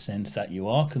 33% that you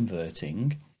are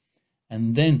converting,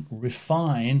 and then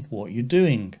refine what you're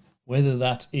doing, whether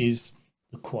that is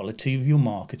the quality of your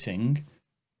marketing,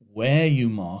 where you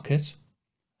market,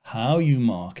 how you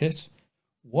market,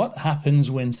 what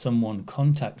happens when someone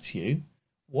contacts you,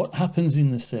 what happens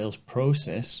in the sales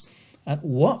process, at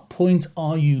what point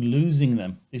are you losing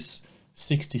them, this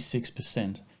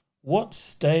 66%? What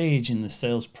stage in the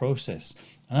sales process?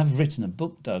 And I've written a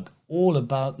book, Doug, all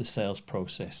about the sales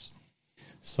process.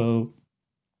 So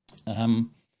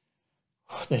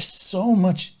there's so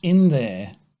much in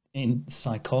there in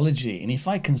psychology. And if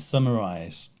I can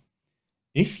summarize,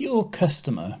 if your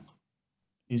customer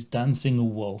is dancing a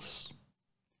waltz,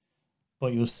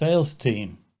 but your sales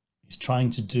team is trying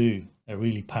to do a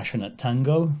really passionate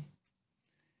tango,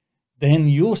 then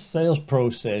your sales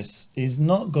process is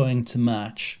not going to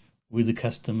match with the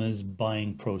customer's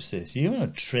buying process. You're going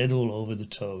to tread all over the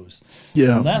toes.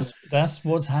 Yeah. And that's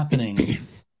what's happening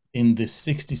in the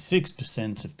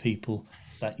 66% of people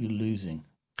that you're losing.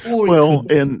 Or well,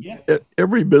 and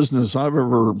every business I've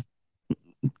ever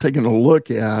taken a look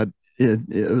at,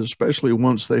 especially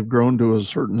once they've grown to a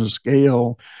certain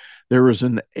scale, there is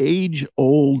an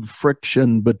age-old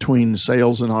friction between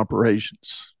sales and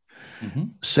operations. Mm-hmm.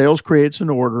 Sales creates an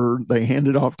order, they hand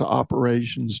it off to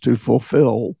operations to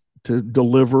fulfill, to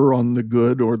deliver on the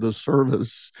good or the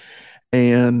service.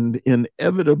 And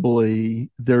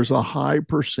inevitably, there's a high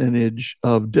percentage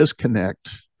of disconnect.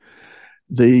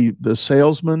 The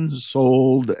salesman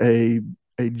sold a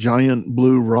giant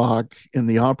blue rock, and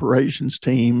the operations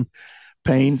team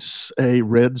paints a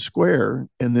red square,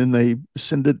 and then they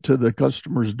send it to the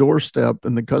customer's doorstep,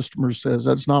 and the customer says,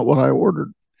 that's not what I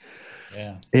ordered.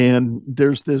 Yeah. And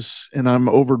there's this, and I'm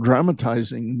over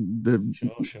dramatizing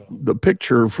the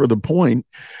picture for the point.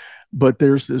 But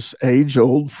there's this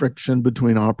age-old friction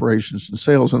between operations and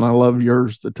sales. And I love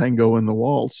yours, the tango and the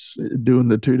waltz, doing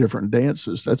the two different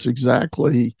dances. That's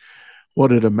exactly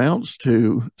what it amounts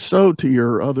to. So, to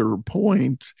your other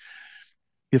point,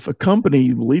 if a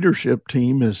company leadership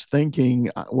team is thinking,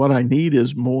 what I need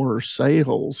is more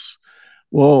sales,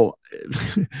 well,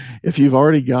 if you've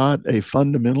already got a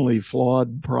fundamentally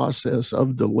flawed process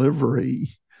of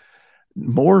delivery,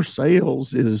 more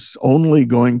sales is only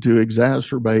going to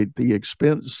exacerbate the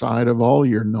expense side of all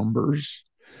your numbers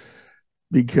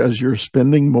because you're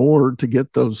spending more to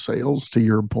get those sales, to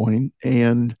your point,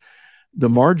 and the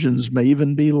margins may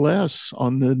even be less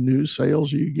on the new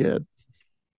sales you get.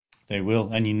 They will.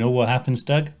 And you know what happens,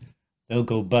 Doug? They'll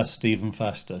go bust even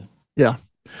faster. Yeah.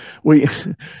 We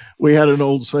we had an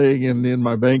old saying in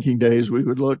my banking days. We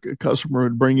would look, a customer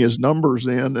would bring his numbers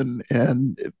in,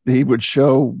 and he would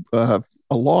show a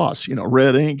loss,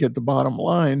 red ink at the bottom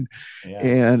line, Yeah.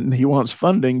 and he wants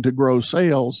funding to grow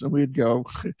sales. And we'd go,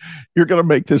 "You're going to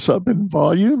make this up in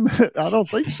volume?" I don't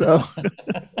think so.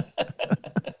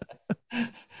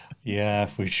 Yeah,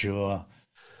 for sure.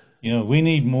 We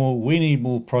need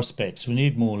more prospects. We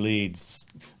need more leads.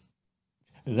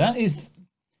 That is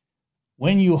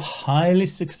when you're highly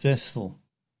successful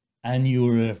and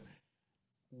you're a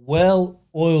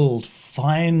well-oiled,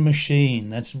 fine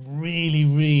machine that's really,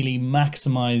 really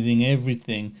maximizing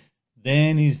everything,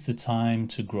 then is the time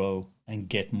to grow and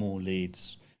get more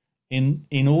leads. In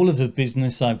all of the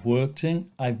business I've worked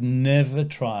in, I've never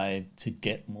tried to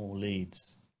get more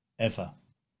leads, ever.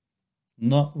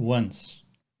 Not once,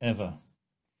 ever.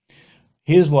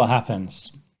 Here's what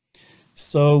happens.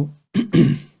 So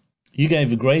you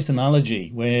gave a great analogy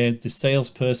where the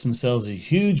salesperson sells a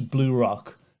huge blue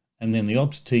rock and then the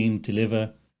ops team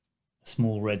deliver a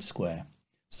small red square.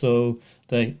 So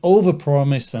they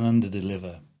overpromise and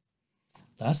underdeliver.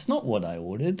 That's not what I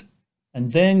ordered.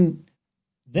 And then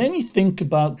you think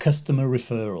about customer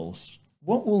referrals.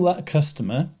 What will that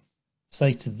customer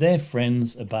say to their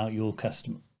friends about your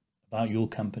customer, about your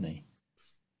company?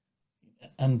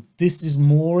 And this is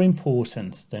more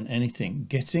important than anything.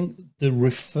 Getting the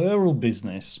referral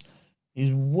business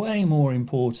is way more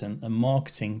important than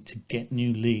marketing to get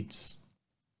new leads.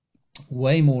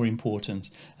 Way more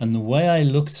important. And the way I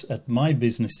looked at my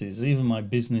businesses, even my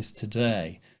business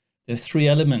today, there are three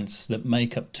elements that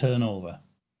make up turnover.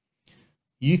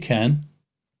 You can,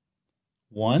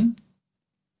 one,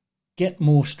 get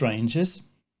more strangers,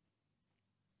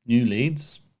 new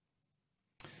leads.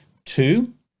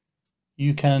 Two,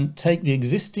 you can take the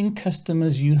existing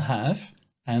customers you have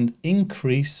and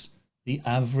increase the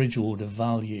average order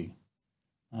value.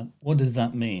 What does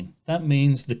that mean? That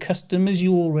means the customers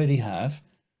you already have,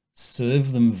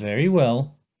 serve them very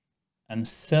well and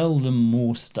sell them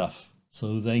more stuff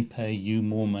so they pay you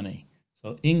more money.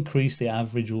 So increase the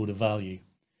average order value.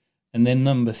 And then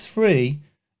number three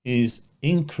is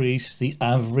increase the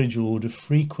average order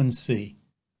frequency.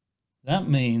 That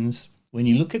means when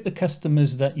you look at the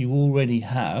customers that you already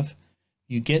have,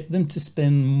 you get them to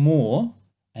spend more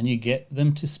and you get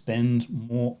them to spend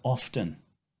more often.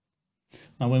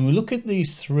 Now, when we look at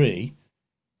these three,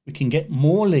 we can get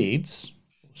more leads,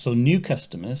 so new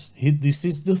customers. This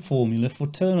is the formula for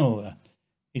turnover.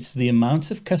 It's the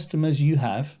amount of customers you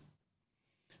have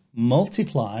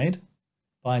multiplied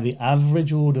by the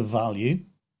average order value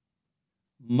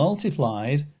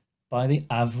multiplied by the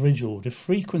average order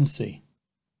frequency.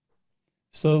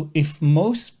 So if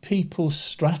most people's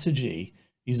strategy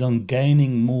is on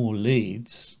gaining more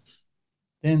leads,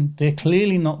 then they're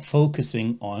clearly not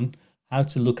focusing on how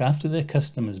to look after their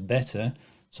customers better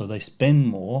so they spend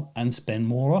more and spend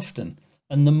more often.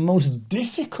 And the most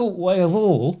difficult way of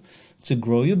all to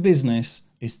grow your business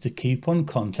is to keep on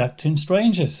contacting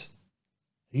strangers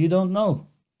who you don't know.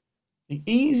 The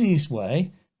easiest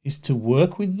way is to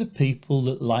work with the people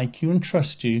that like you and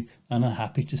trust you and are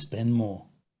happy to spend more.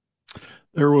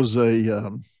 There was a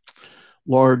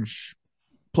large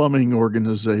plumbing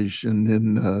organization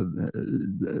in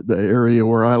the area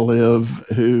where I live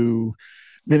who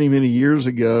many, many years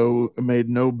ago made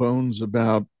no bones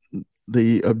about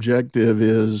the objective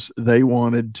is they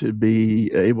wanted to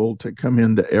be able to come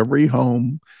into every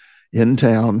home in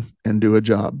town and do a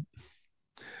job.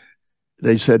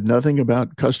 They said nothing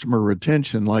about customer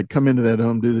retention, like come into that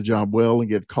home, do the job well, and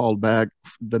get called back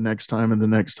the next time and the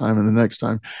next time and the next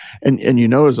time. And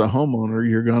as a homeowner,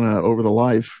 you're gonna, over the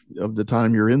life of the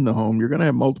time you're in the home, you're gonna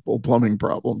have multiple plumbing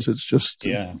problems. It's just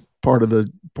part of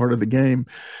the game.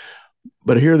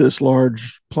 But here, this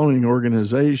large plumbing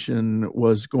organization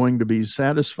was going to be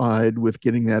satisfied with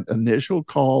getting that initial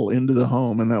call into the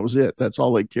home, and that was it. That's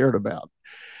all they cared about.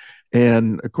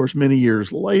 And of course, many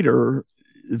years later,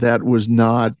 that was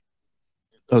not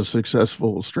a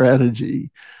successful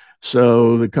strategy.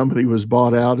 So the company was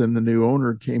bought out, and the new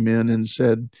owner came in and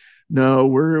said, "No,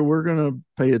 we're going to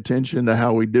pay attention to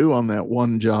how we do on that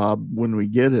one job when we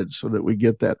get it, so that we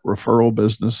get that referral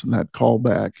business and that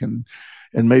callback, and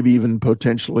maybe even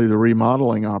potentially the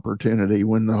remodeling opportunity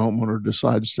when the homeowner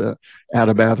decides to add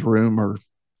a bathroom or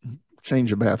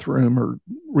change a bathroom or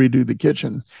redo the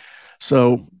kitchen."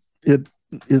 So it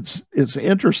it's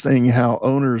interesting how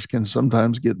owners can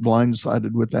sometimes get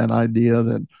blindsided with that idea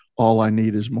that all I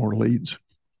need is more leads.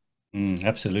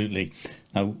 Absolutely.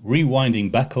 Now,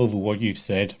 rewinding back over what you've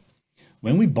said,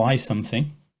 when we buy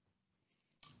something,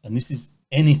 and this is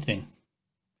anything,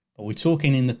 but we're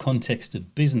talking in the context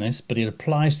of business, but it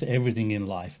applies to everything in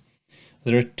life.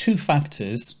 There are two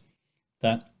factors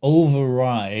that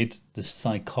override the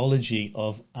psychology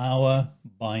of our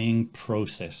buying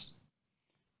process.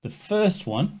 The first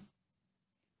one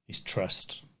is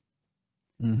trust.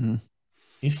 Mm-hmm.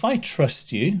 If I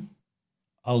trust you,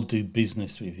 I'll do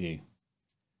business with you.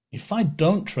 If I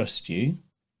don't trust you,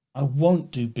 I won't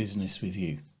do business with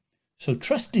you. So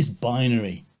trust is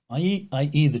binary. I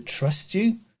either trust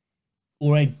you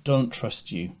or I don't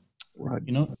trust you. Right.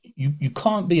 You know, you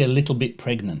can't be a little bit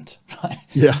pregnant, right?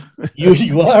 Yeah.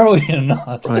 You are or you're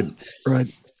not. Right. Right.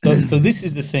 So this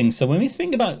is the thing. So when we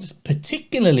think about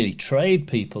particularly trade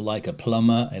people like a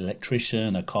plumber,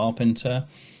 electrician, a carpenter,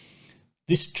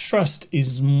 this trust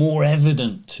is more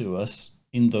evident to us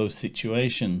in those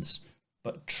situations.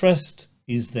 But trust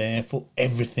is there for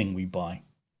everything we buy.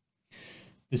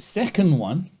 The second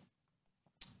one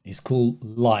is called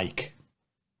like.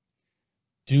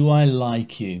 Do I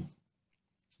like you?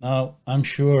 Now, I'm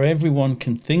sure everyone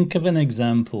can think of an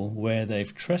example where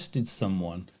they've trusted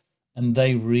someone and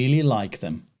they really like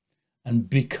them. And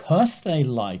because they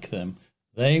like them,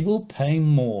 they will pay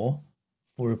more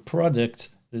for a product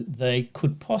that they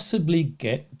could possibly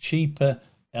get cheaper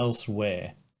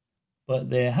elsewhere. But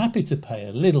they're happy to pay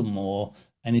a little more,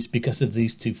 and it's because of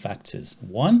these two factors.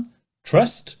 One,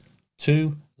 trust.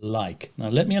 Two, like. Now,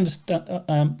 let me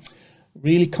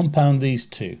really compound these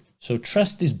two. So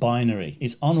trust is binary.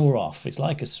 It's on or off. It's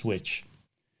like a switch.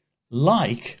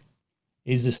 Like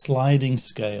is a sliding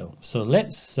scale. So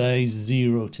let's say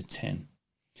 0 to 10.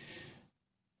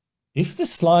 If the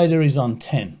slider is on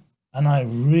 10 and I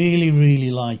really,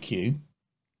 really like you,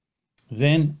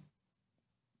 then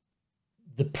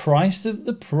the price of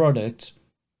the product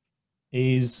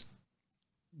is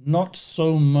not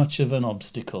so much of an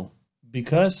obstacle.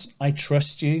 Because I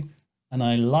trust you and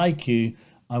I like you,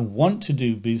 I want to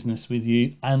do business with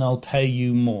you and I'll pay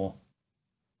you more.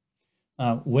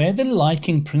 Where the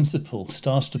liking principle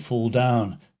starts to fall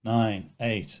down, 9,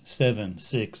 8, 7,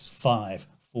 6, 5,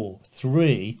 4,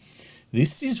 3,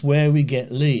 this is where we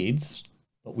get leads,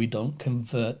 but we don't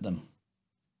convert them.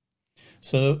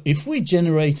 So if we're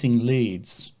generating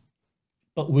leads,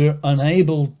 but we're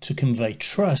unable to convey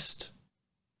trust,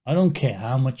 I don't care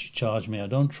how much you charge me, I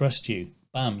don't trust you,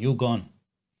 bam, you're gone.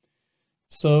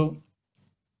 So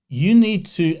you need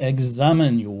to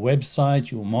examine your website,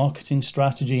 your marketing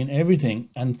strategy and everything,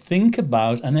 and think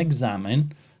about and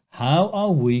examine how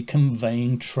are we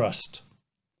conveying trust?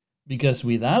 Because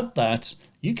without that,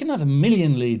 you can have 1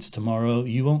 million leads tomorrow,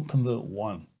 you won't convert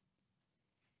one.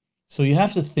 So you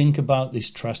have to think about this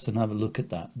trust and have a look at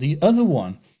that. The other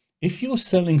one, if you're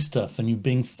selling stuff and you're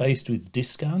being faced with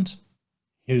discount,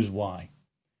 here's why.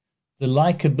 The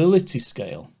likability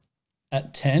scale,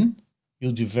 at 10,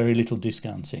 you'll do very little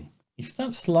discounting. If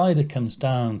that slider comes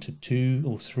down to 2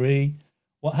 or 3,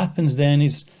 what happens then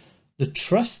is the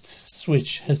trust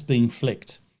switch has been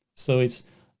flicked. So it's,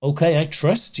 okay, I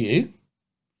trust you.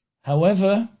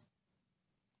 However,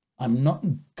 I'm not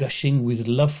gushing with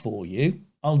love for you.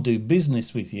 I'll do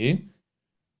business with you.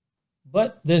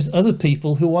 But there's other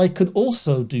people who I could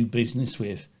also do business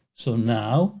with. So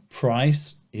now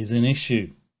price is an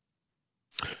issue.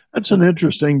 That's an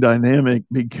interesting dynamic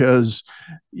because,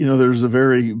 there's a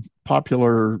very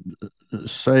popular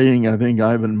saying, I think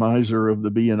Ivan Miser of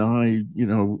the BNI,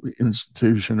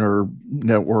 institution or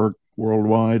network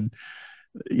worldwide,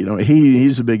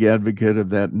 he's a big advocate of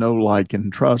that know, like,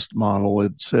 and trust model.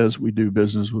 It says we do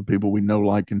business with people we know,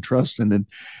 like, and trust. And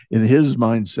in his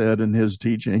mindset and his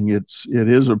teaching, it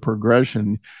is a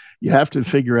progression. You have to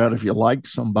figure out if you like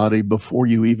somebody before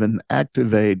you even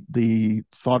activate the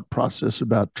thought process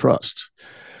about trust.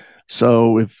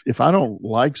 So if I don't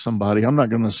like somebody, I'm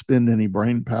not going to spend any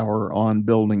brain power on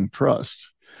building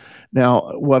trust.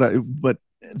 Now, but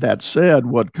that said,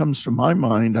 what comes to my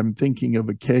mind, I'm thinking of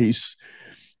a case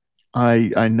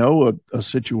I know a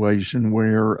situation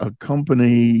where a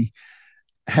company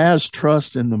has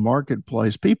trust in the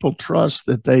marketplace. People trust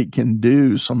that they can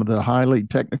do some of the highly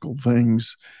technical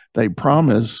things they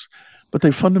promise, but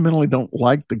they fundamentally don't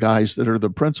like the guys that are the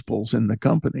principals in the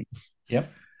company.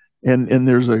 Yep. And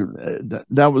there's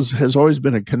that was has always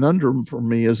been a conundrum for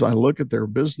me as I look at their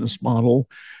business model,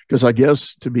 because I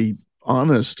guess, to be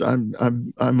honest, I'm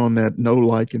on that know,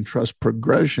 like, and trust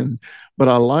progression, but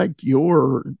I like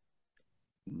your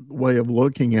way of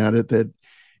looking at it, that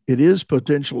it is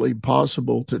potentially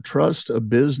possible to trust a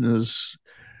business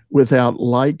without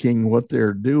liking what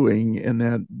they're doing,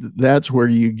 and that's where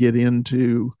you get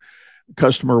into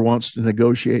customer wants to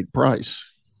negotiate price.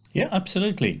 Yeah,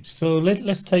 absolutely. So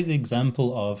let's take the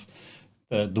example of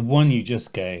the one you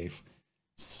just gave.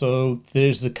 So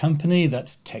there's a company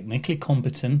that's technically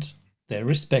competent, they're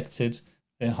respected,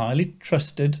 they're highly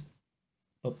trusted,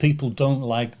 but people don't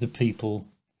like the people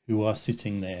who are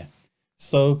sitting there.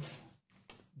 So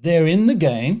they're in the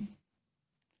game,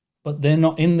 but they're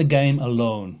not in the game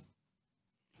alone.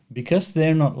 Because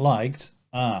they're not liked,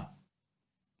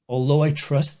 although I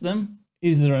trust them,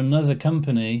 is there another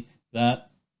company that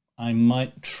I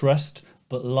might trust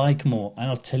but like more? And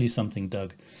I'll tell you something,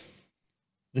 Doug.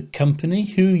 The company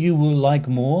who you will like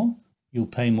more, you'll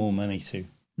pay more money to.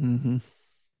 Mm-hmm.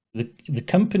 The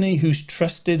company who's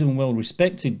trusted and well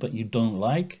respected but you don't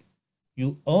like,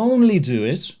 you'll only do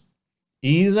it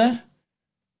either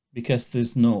because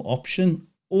there's no option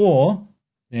or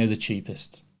they're the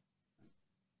cheapest.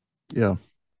 Yeah.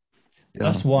 Yeah.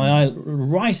 That's why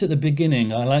right at the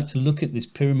beginning, I like to look at this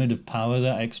pyramid of power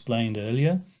that I explained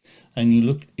earlier. And you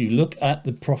look at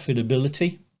the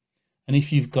profitability. And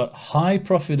if you've got high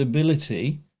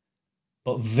profitability,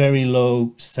 but very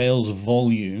low sales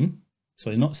volume, so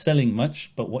you're not selling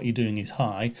much, but what you're doing is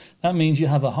high, that means you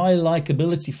have a high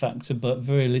likability factor, but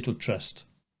very little trust.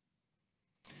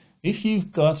 If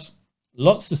you've got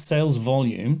lots of sales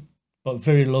volume, but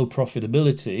very low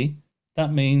profitability,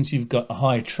 that means you've got a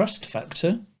high trust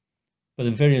factor, but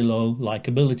a very low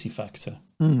likability factor.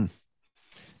 Mm.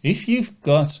 If you've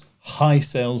got high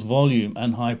sales volume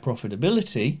and high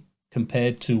profitability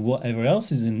compared to whatever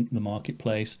else is in the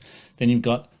marketplace, then you've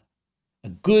got a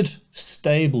good,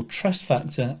 stable trust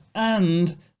factor,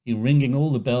 and you're ringing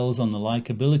all the bells on the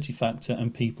likability factor,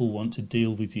 and people want to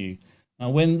deal with you. Now,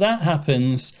 when that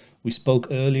happens, we spoke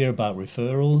earlier about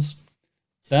referrals.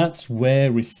 That's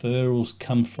where referrals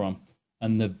come from.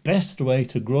 And the best way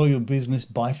to grow your business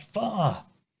by far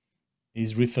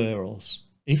is referrals.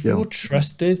 If you're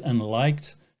trusted and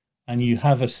liked and you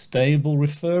have a stable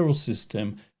referral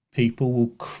system, people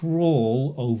will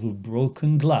crawl over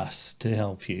broken glass to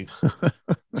help you.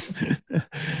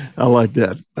 I like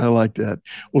that. I like that.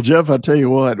 Well, Jeff, I tell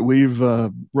you what, we've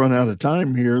run out of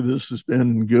time here. This has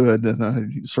been good, and I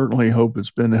certainly hope it's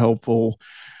been helpful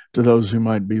to those who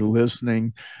might be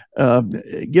listening.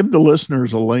 Give the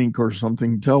listeners a link or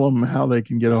something. Tell them how they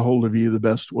can get a hold of you the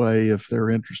best way if they're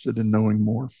interested in knowing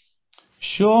more.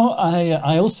 Sure.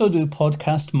 I also do a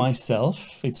podcast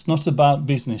myself. It's not about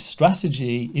business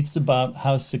strategy. It's about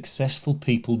how successful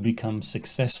people become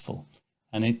successful.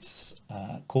 And it's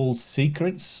called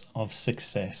Secrets of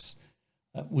Success.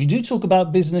 We do talk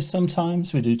about business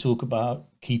sometimes. We do talk about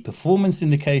key performance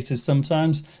indicators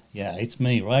sometimes. Yeah, it's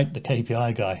me, right? The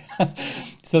KPI guy.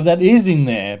 So that is in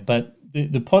there. But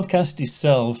the podcast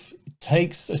itself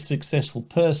takes a successful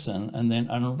person and then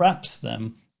unwraps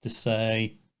them to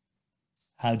say,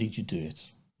 how did you do it?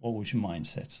 What was your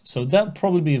mindset? So that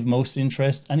probably be of most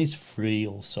interest, and it's free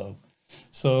also.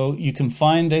 So you can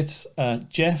find it at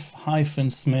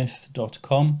jeff-smith.com.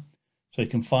 So you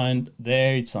can find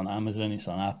there, it's on Amazon, it's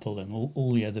on Apple, and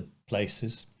all the other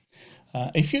places.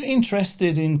 If you're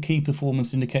interested in key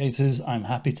performance indicators, I'm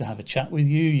happy to have a chat with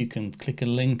you. You can click a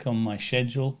link on my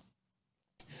schedule,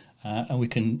 and we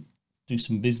can do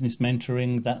some business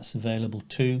mentoring. That's available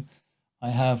too. I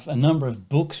have a number of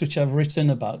books which I've written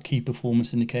about key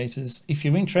performance indicators. If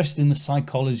you're interested in the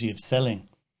psychology of selling,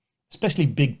 especially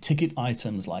big ticket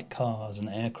items like cars and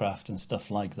aircraft and stuff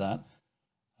like that,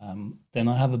 then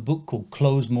I have a book called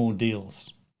Close More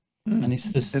Deals. And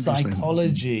it's the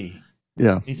psychology.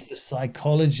 Yeah. It's the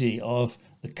psychology of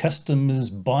the customer's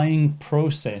buying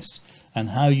process and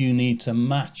how you need to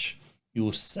match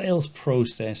your sales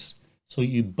process so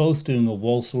you're both doing a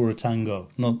waltz or a tango,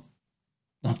 not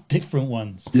different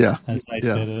ones, as I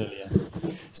said earlier.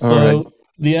 So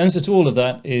the answer to all of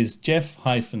that is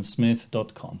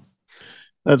jeff-smith.com.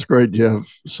 That's great, Jeff.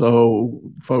 So,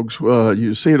 folks,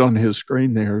 you see it on his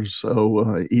screen there.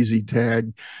 So, easy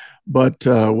tag. But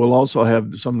we'll also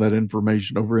have some of that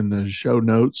information over in the show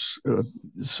notes.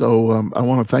 So I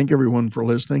want to thank everyone for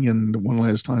listening. And one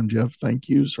last time, Jeff, thank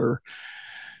you, sir.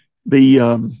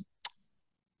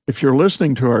 If you're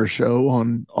listening to our show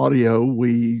on audio,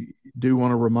 we do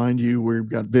want to remind you we've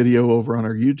got video over on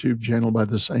our YouTube channel by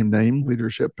the same name,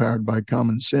 Leadership Powered by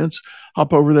Common Sense.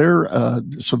 Hop over there,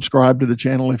 subscribe to the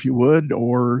channel if you would,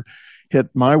 or hit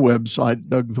my website,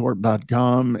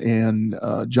 dougthorpe.com, and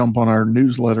jump on our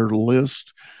newsletter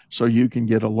list so you can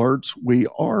get alerts. We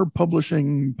are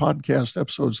publishing podcast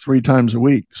episodes 3 times a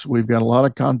week. So we've got a lot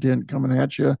of content coming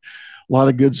at you, a lot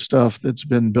of good stuff that's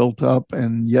been built up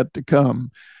and yet to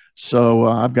come. So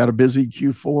I've got a busy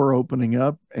Q4 opening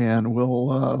up, and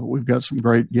we've got some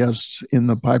great guests in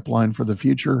the pipeline for the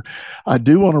future. I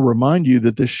do want to remind you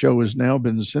that this show has now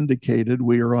been syndicated.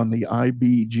 We are on the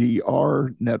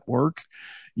IBGR network.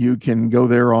 You can go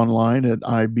there online at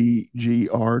ibgr.network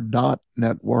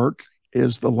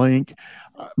is the link.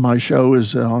 My show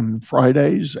is on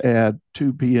Fridays at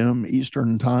 2 p.m.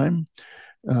 Eastern Time.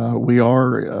 We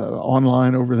are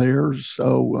online over there,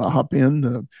 so hop in.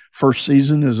 The first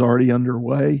season is already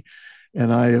underway,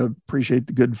 and I appreciate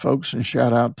the good folks, and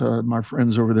shout out to my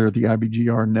friends over there at the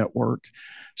IBGR network.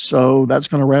 So that's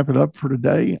going to wrap it up for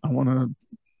today. I want to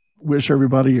wish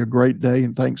everybody a great day,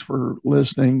 and thanks for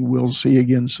listening. We'll see you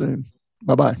again soon.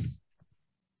 Bye-bye.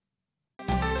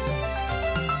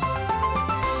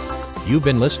 You've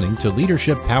been listening to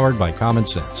Leadership Powered by Common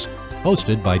Sense,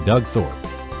 hosted by Doug Thorpe.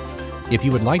 If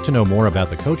you would like to know more about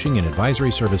the coaching and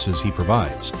advisory services he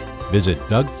provides, visit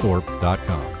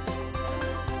dougthorpe.com.